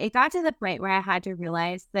 And it got to the point where I had to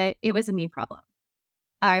realize that it was a me problem.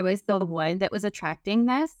 I was the one that was attracting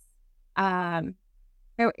this.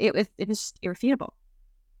 It was just irrefutable.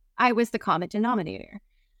 I was the common denominator.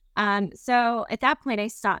 So at that point, I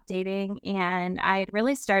stopped dating, and I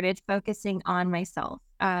really started focusing on myself,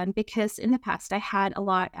 because in the past I had a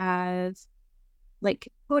lot of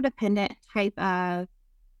like codependent type of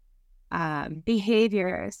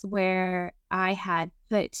behaviors where I had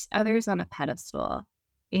put others on a pedestal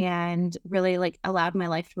and really like allowed my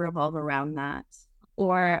life to revolve around that.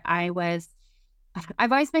 Or I've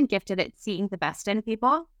always been gifted at seeing the best in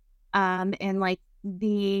people, and like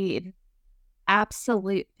the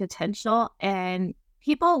absolute potential, and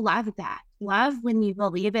people love when you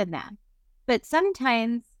believe in them, but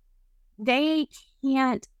sometimes they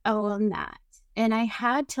can't own that. And I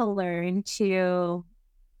had to learn to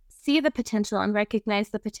see the potential and recognize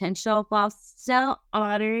the potential while still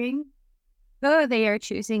honoring who they are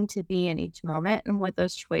choosing to be in each moment and what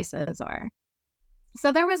those choices are.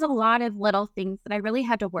 So there was a lot of little things that I really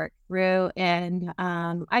had to work through. And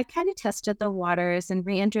I kind of tested the waters and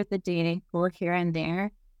re-entered the dating pool here and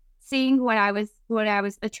there, seeing what I was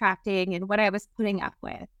attracting and what I was putting up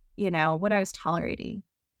with, what I was tolerating.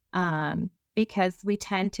 Because we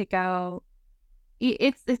tend to go,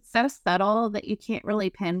 it's so subtle that you can't really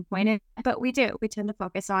pinpoint it, but we do. We tend to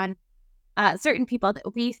focus on certain people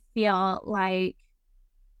that we feel like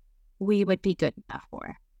we would be good enough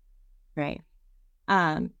for, right?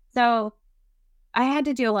 So I had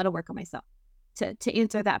to do a lot of work on myself to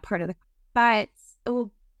answer that part of but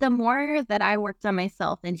the more that I worked on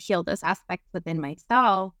myself and healed those aspects within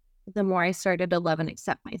myself, the more I started to love and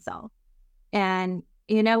accept myself. And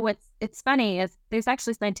it's funny is there's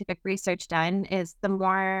actually scientific research done is the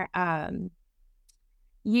more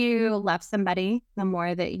you love somebody, the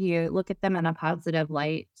more that you look at them in a positive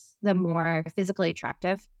light, the more physically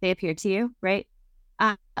attractive they appear to you, right?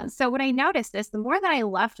 So what I noticed is the more that I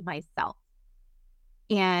loved myself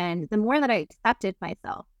and the more that I accepted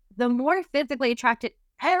myself, the more physically attracted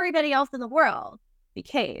everybody else in the world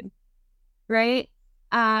became, right?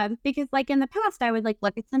 Because like in the past, I would like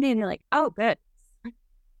look at somebody and you're like, oh, good,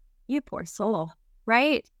 you poor soul,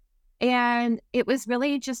 right? And it was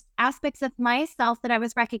really just aspects of myself that I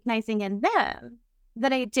was recognizing in them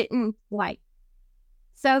that I didn't like.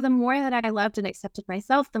 So the more that I loved and accepted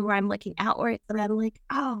myself, the more I'm looking outwards and I'm like,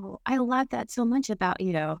 oh, I love that so much about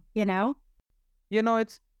you,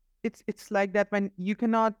 It's like that when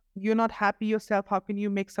you're not happy yourself, how can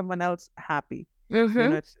you make someone else happy?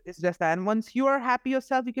 It's just that. And once you are happy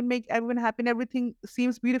yourself, you can make everyone happy and everything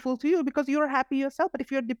seems beautiful to you because you're happy yourself. But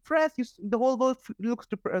if you're depressed, the whole world looks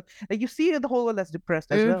depressed. Like you see the whole world as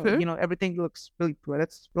depressed as well. Everything looks really poor.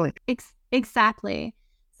 That's really... Exactly.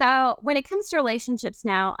 So when it comes to relationships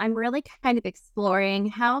now, I'm really kind of exploring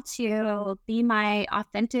how to be my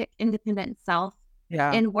authentic, independent self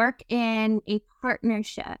and work in a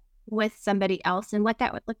partnership with somebody else and what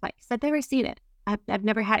that would look like. Because I've never seen it. I've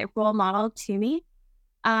never had a role model to me.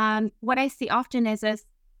 What I see often is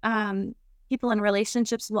people in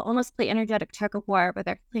relationships will almost play energetic tug of war, but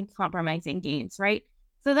they're playing compromising games, right?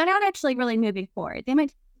 So they're not actually really moving forward. They might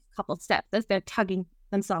take a couple steps as they're tugging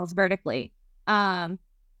themselves vertically.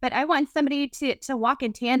 But I want somebody to walk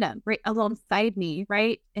in tandem right alongside me,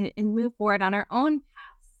 right? And move forward on our own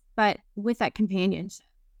paths, but with that companionship.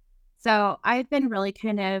 So I've been really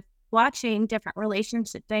kind of watching different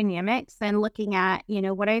relationship dynamics and looking at,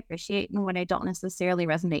 what I appreciate and what I don't necessarily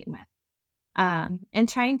resonate with. And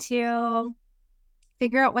trying to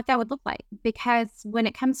figure out what that would look like. Because when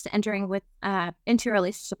it comes to entering into a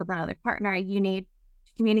relationship with another partner, you need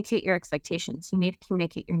to communicate your expectations. You need to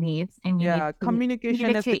communicate your needs and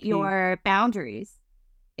communicate your boundaries.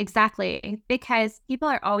 Exactly. Because people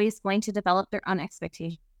are always going to develop their own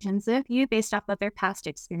expectations of you based off of their past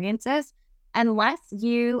experiences, unless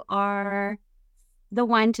you are the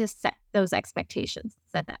one to set those expectations,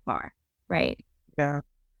 set that bar, right? Yeah.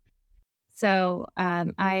 So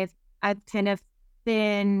I've kind of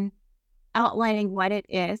been outlining what it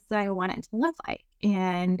is that I want it to look like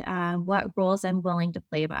and what roles I'm willing to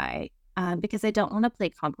play by, because I don't want to play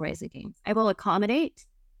compromising games. I will accommodate,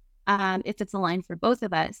 if it's aligned for both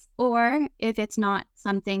of us, or if it's not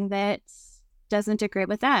something that doesn't agree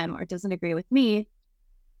with them or doesn't agree with me,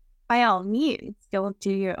 by all means, go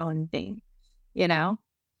do your own thing, you know?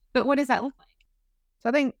 But what does that look like? So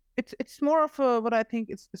I think it's more of what I think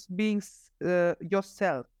it's being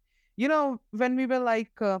yourself. When we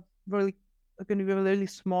were really when we were really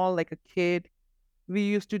small, like a kid, we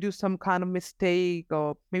used to do some kind of mistake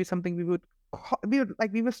or maybe something we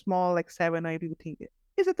were small, like 7 or 8, we would think,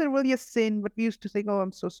 is it really a sin? But we used to say, oh,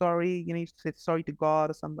 I'm so sorry. You used to say sorry to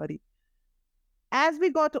God or somebody. As we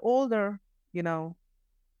got older, you know,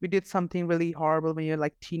 we did something really horrible when you're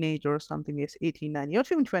like teenager or something. Yes, 18, 19, or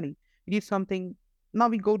even 20. We did something. Now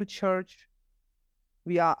we go to church.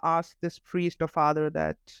 We are asked this priest or father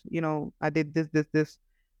that, I did this.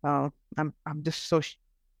 I'm just so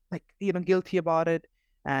guilty about it,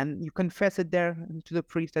 and you confess it there to the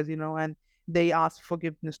priest, as you know, and they ask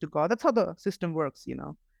forgiveness to God. That's how the system works.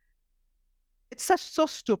 It's so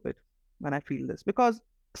stupid when I feel this, because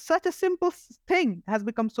such a simple thing has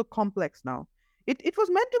become so complex now. It was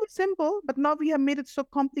meant to be simple, but now we have made it so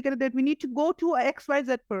complicated that we need to go to a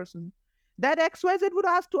XYZ person. That XYZ would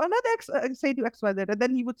ask to another say to XYZ, and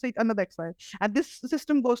then he would say to another XYZ. And this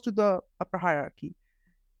system goes to the upper hierarchy.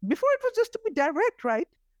 Before it was just to be direct, right?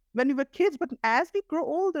 When we were kids, but as we grow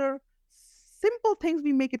older, simple things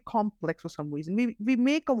we make it complex for some reason. We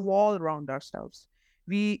make a wall around ourselves.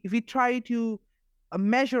 We try to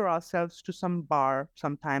measure ourselves to some bar.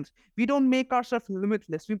 Sometimes we don't make ourselves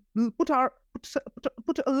limitless. We put a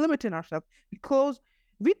limit in ourselves, because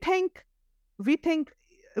we think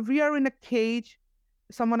we are in a cage.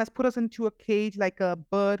 Someone has put us into a cage like a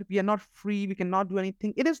bird. We are not free. We cannot do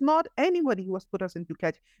anything. It is not anybody who has put us into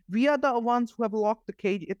cage. We are the ones who have locked the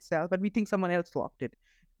cage itself, but we think someone else locked it.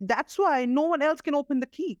 That's why no one else can open the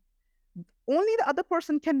key. Only the other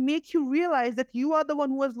person can make you realize that you are the one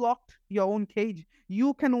who has locked your own cage.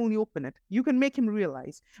 You can only open it. You can make him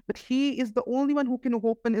realize. But he is the only one who can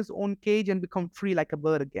open his own cage and become free like a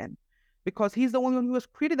bird again, because he's the only one who has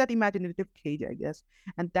created that imaginative cage, I guess.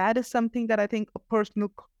 And that is something that I think a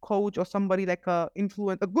personal coach or somebody like a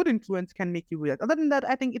good influence can make you realize. Other than that,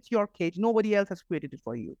 I think it's your cage. Nobody else has created it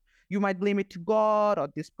for you. You might blame it to God or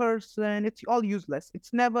this person. It's all useless.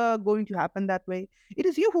 It's never going to happen that way. It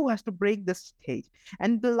is you who has to break this cage.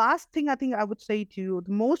 And the last thing I think I would say to you,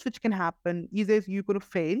 the most which can happen is you're going to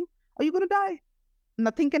fail or you're going to die.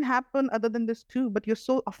 Nothing can happen other than this too, but you're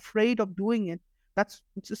so afraid of doing it. That's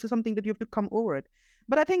just something that you have to come over it.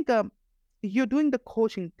 But I think you're doing the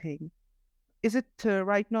coaching thing. Is it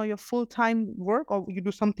right now your full-time work, or you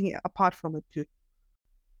do something apart from it too?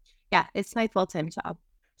 Yeah, it's my full-time job.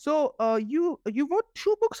 So you wrote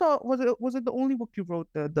 2 books, or was it the only book you wrote?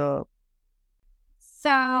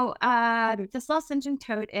 So this Lost Engine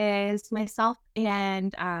Toad is myself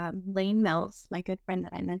and Lane Mills, my good friend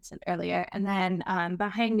that I mentioned earlier. And then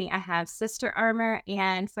behind me, I have Sister Armor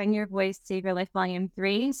and Find Your Voice, Save Your Life Volume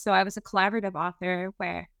 3. So I was a collaborative author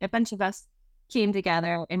where a bunch of us came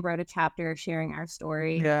together and wrote a chapter sharing our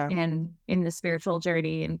story and in the spiritual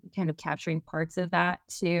journey, and kind of capturing parts of that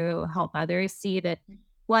to help others see that,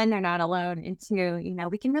 one, they're not alone, and two,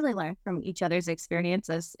 we can really learn from each other's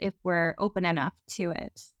experiences if we're open enough to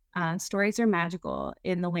it. Stories are magical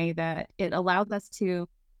in the way that it allows us to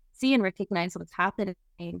see and recognize what's happening,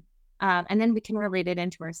 and then we can relate it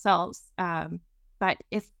into ourselves. But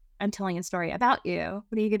if I'm telling a story about you,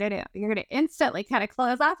 what are you going to do? You're going to instantly kind of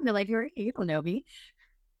close off and be like, you don't know me.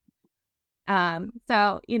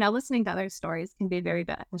 So, listening to other stories can be very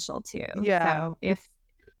beneficial too. Yeah. So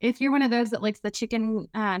if you're one of those that likes the chicken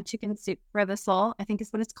soup for the soul, I think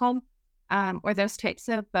is what it's called, or those types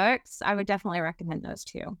of books, I would definitely recommend those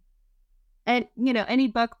too. And, any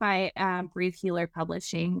book by Breathe Healer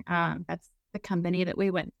Publishing, that's the company that we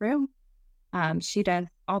went through. She does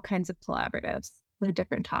all kinds of collaboratives with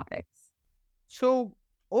different topics. So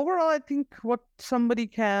overall, I think what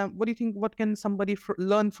can somebody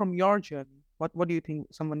learn from your journey? What do you think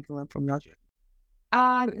someone can learn from your journey?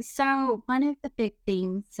 So one of the big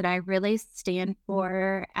things that I really stand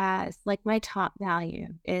for as like my top value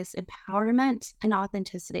is empowerment and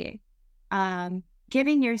authenticity.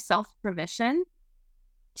 Giving yourself permission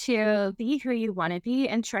to be who you want to be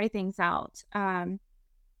and try things out.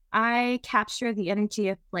 I capture the energy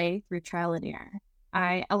of play through trial and error.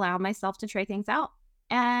 I allow myself to try things out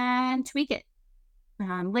and tweak it.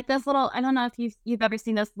 Like those little, I don't know if you've ever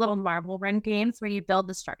seen those little marble run games where you build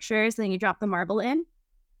the structures and you drop the marble in.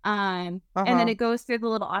 And then it goes through the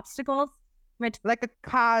little obstacles. Like a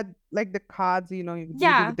card, like the cards, you do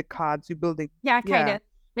with the cards, you building. Yeah, kind of.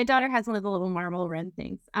 My daughter has one of the little marble run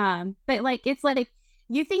things. But like, it's like,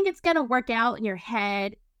 you think it's going to work out in your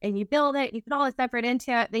head, and you build it, you put all this effort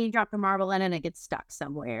into it, then you drop the marble in and it gets stuck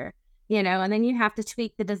somewhere, and then you have to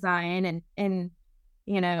tweak the design and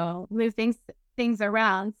move things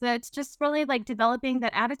around. So it's just really like developing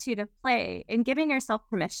that attitude of play and giving yourself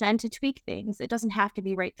permission to tweak things. It doesn't have to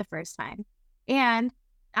be right the first time. And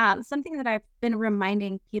something that I've been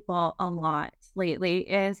reminding people a lot lately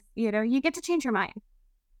is, you get to change your mind.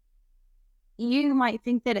 You might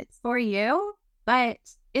think that it's for you, but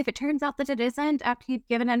if it turns out that it isn't after you've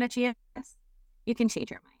given it a chance, you can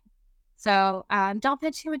change your mind. So don't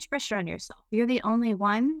put too much pressure on yourself. You're the only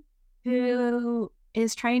one who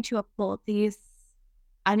is trying to uphold these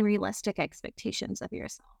unrealistic expectations of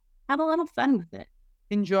yourself. Have a little fun with it.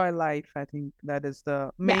 Enjoy life. I think that is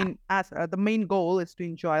the main the main goal is to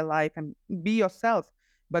enjoy life and be yourself.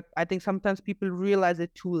 But I think sometimes people realize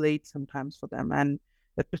it too late sometimes for them, and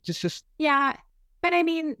it's just yeah. But I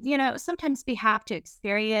mean, sometimes we have to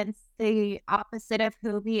experience the opposite of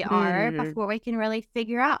who we are before we can really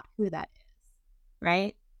figure out who that is,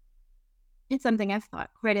 right? It's something I've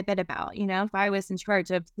thought quite a bit about. If I was in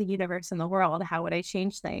charge of the universe and the world, how would I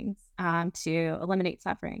change things to eliminate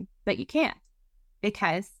suffering? But you can't,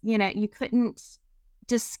 because, you couldn't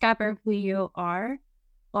discover who you are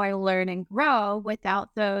or learn and grow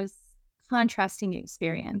without those contrasting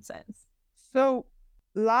experiences. So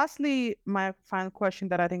lastly, my final question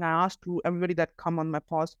that I think I asked to everybody that come on my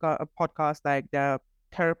podcast, like the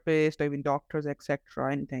therapists or even doctors,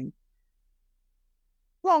 etc., anything.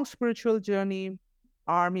 Long spiritual journey,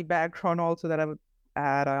 army background also that I would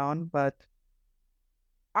add on, but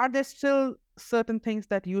are there still certain things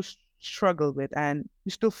that you struggle with and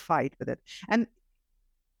you still fight with it? And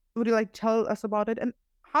would you like tell us about it? And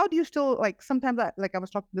how do you still, like, sometimes I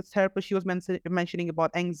was talking to this therapist, she was mentioning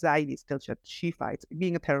about anxiety still she fights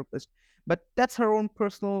being a therapist, but that's her own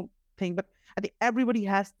personal thing. But I think everybody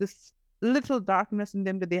has this little darkness in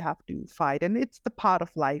them that they have to fight, and it's the part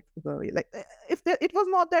of life. Like, if it was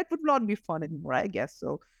not that, it would not be fun anymore, I guess.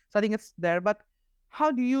 So I think it's there. But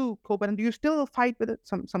how do you cope, and do you still fight with it?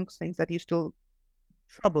 Some things that you still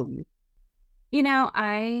trouble you.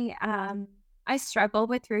 I struggle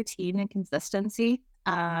with routine and consistency.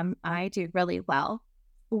 I do really well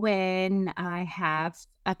when I have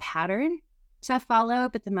a pattern to follow,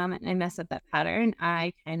 but the moment I mess up that pattern,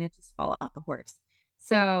 I kind of just fall off the horse.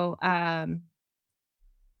 So,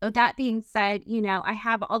 that being said, I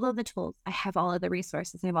have all of the tools, I have all of the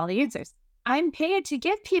resources, I have all the answers. I'm paid to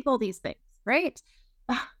give people these things, right?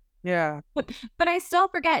 Yeah. But I still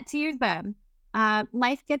forget to use them.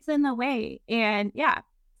 Life gets in the way. And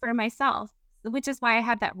for myself, which is why I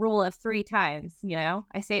have that rule of 3 times,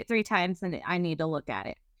 I say it 3 times and I need to look at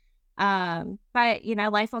it. But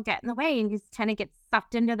life will get in the way and you kind of get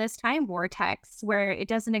sucked into this time vortex where it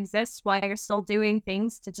doesn't exist while you're still doing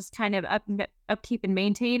things to just kind of upkeep and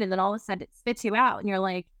maintain. And then all of a sudden it spits you out and you're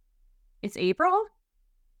like, it's April?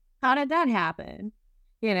 How did that happen?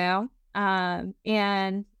 And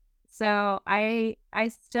so I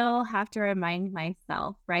still have to remind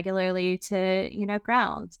myself regularly to,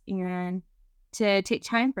 ground and to take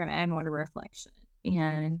time for my own reflection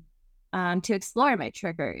and to explore my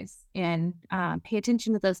triggers and pay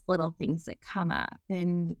attention to those little things that come up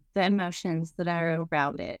and the emotions that are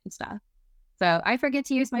around it and stuff. So I forget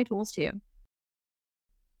to use my tools too.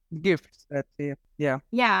 Gifts, that's it. Yeah.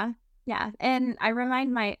 Yeah. Yeah. And I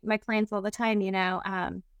remind my clients all the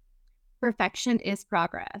time, perfection is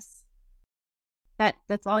progress.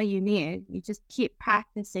 That's all you need. You just keep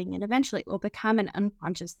practicing and eventually it will become an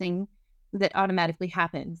unconscious thing that automatically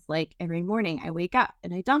happens. Like every morning I wake up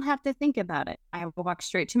and I don't have to think about it. I walk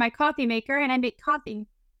straight to my coffee maker and I make coffee.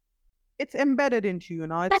 It's embedded into you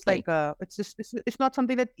now. It's exactly. Like it's not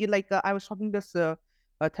something that you like. I was talking to this a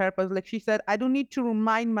therapist, like she said, I don't need to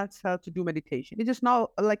remind myself to do meditation. It's just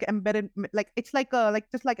now like embedded, like it's like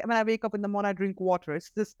just like when I wake up in the morning, I drink water.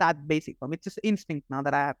 It's just that basic for me. It's just instinct now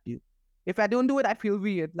that I have to. If I don't do it, I feel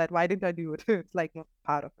weird. Like, why didn't I do it? It's like not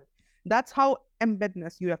part of it. That's how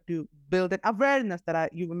embeddedness you have to build, an awareness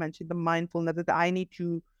that you mentioned, the mindfulness that I need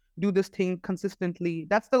to do this thing consistently.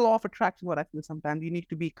 That's the law of attraction. What I feel sometimes you need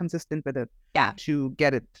to be consistent with it, to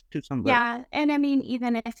get it to somewhere. Yeah, and I mean,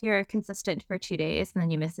 even if you're consistent for 2 days and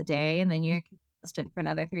then you miss a day and then you're consistent for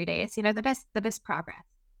another 3 days, the best progress.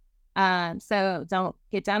 So don't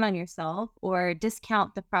get down on yourself or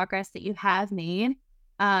discount the progress that you have made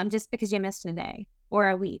just because you missed a day or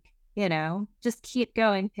a week. Just keep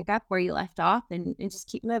going, pick up where you left off and just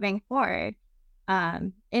keep moving forward.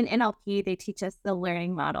 In NLP, they teach us the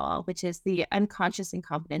learning model, which is the unconscious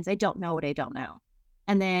incompetence. I don't know what I don't know.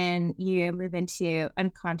 And then you move into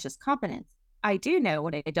unconscious competence. I do know,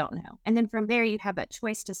 what I don't know. And then from there, you have that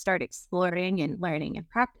choice to start exploring and learning and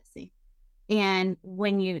practicing. And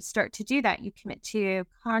when you start to do that, you commit to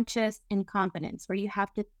conscious incompetence, where you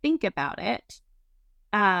have to think about it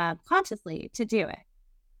consciously to do it.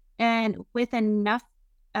 And with enough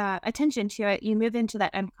attention to it, you move into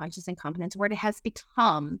that unconscious incompetence where it has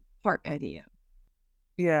become part of you.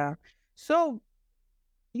 Yeah. So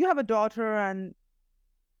you have a daughter, and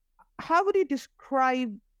how would you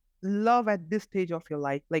describe love at this stage of your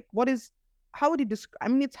life? Like, how would you describe? I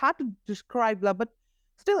mean, it's hard to describe love, but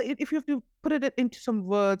still, if you have to put it into some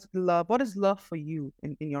words, love, what is love for you,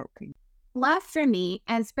 in your opinion? Love for me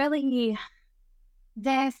is really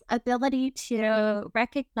this ability to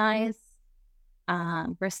recognize,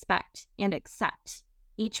 respect, and accept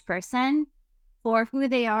each person for who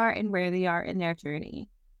they are and where they are in their journey.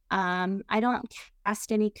 I don't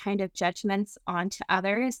cast any kind of judgments onto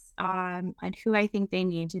others on who I think they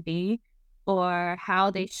need to be or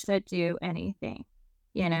how they should do anything.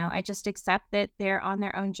 I just accept that they're on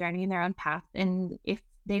their own journey and their own path. And if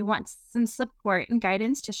they want some support and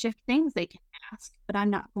guidance to shift things, they can ask, but I'm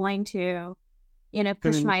not going to,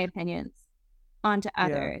 push my opinions onto Yeah,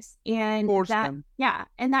 others. And force that, them. yeah.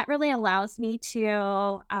 And that really allows me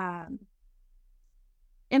to,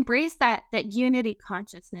 embrace that unity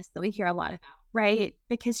consciousness that we hear a lot about, right?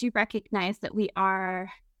 Because you recognize that we are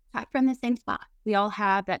cut from the same spot. We all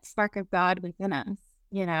have that spark of God within us,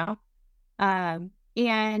 you know?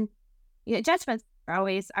 And judgments are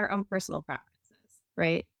always our own personal preferences,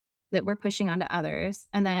 right? That we're pushing onto others.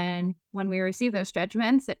 And then when we receive those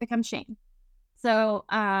judgments, it becomes shame. So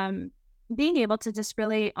being able to just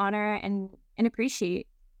really honor and appreciate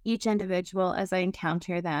each individual as I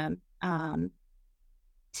encounter them,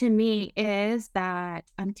 to me, is that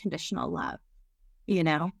unconditional love,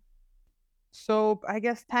 So I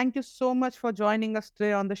guess thank you so much for joining us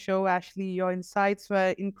today on the show, Ashley. Your insights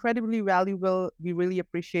were incredibly valuable. We really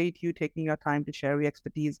appreciate you taking your time to share your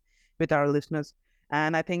expertise with our listeners.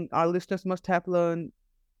 And I think our listeners must have learned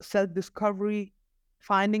self-discovery,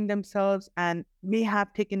 finding themselves, and may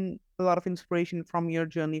have taken a lot of inspiration from your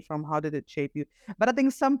journey, from how did it shape you. But I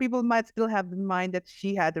think some people might still have in mind that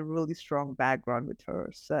she had a really strong background with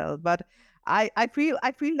herself. But I feel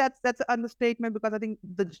that's an understatement, because I think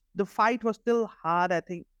the fight was still hard. I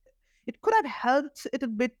think it could have helped it a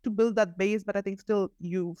bit to build that base, but I think still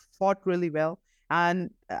you fought really well. And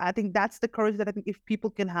I think that's the courage that I think if people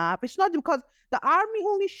can have, it's not because the army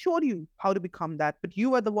only showed you how to become that, but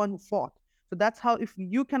you are the one who fought. So that's how, if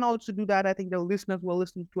you can also do that, I think the listeners will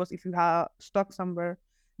listen to us. If you have stuck somewhere,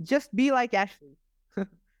 just be like Ashley. If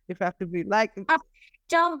you have to be like,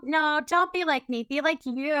 don't be like me. Be like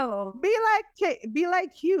you. be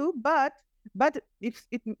like you, but if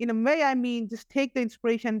it, in a way, I mean, just take the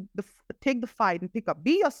inspiration, take the fight and pick up,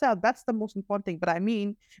 be yourself. That's the most important thing. But I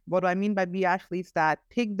mean, what I mean by be Ashley is that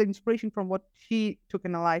take the inspiration from what she took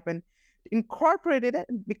in her life and incorporate it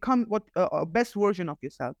and become what a best version of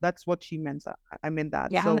yourself. That's what she meant. I meant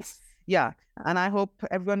that. So Yes. yeah, and I hope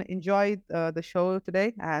everyone enjoyed the show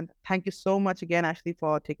today, and thank you so much again, Ashley,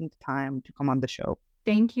 for taking the time to come on the show.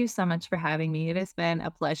 Thank you so much for having me. It has been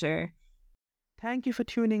a pleasure. Thank you for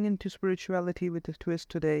tuning in to Spirituality with a Twist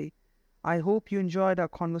today. I hope you enjoyed our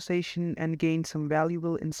conversation and gained some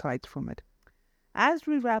valuable insights from it. As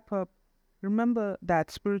we wrap up, remember that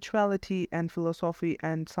spirituality and philosophy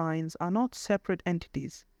and science are not separate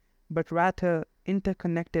entities, but rather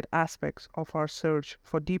interconnected aspects of our search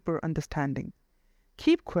for deeper understanding.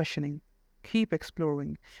 Keep questioning, keep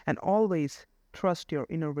exploring, and always trust your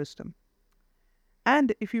inner wisdom.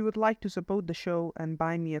 And if you would like to support the show and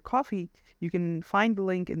buy me a coffee, you can find the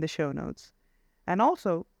link in the show notes. And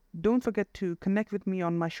also, don't forget to connect with me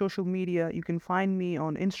on my social media. You can find me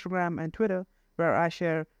on Instagram and Twitter, where I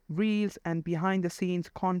share reels and behind the scenes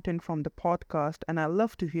content from the podcast. And I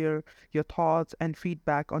love to hear your thoughts and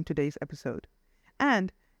feedback on today's episode.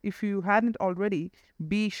 And if you hadn't already,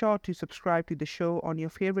 be sure to subscribe to the show on your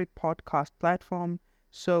favorite podcast platform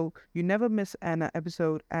so you never miss an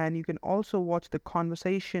episode. And you can also watch the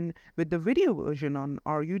conversation with the video version on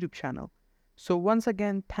our YouTube channel. So once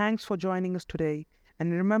again, thanks for joining us today,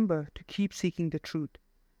 and remember to keep seeking the truth,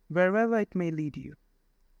 wherever it may lead you.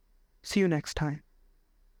 See you next time.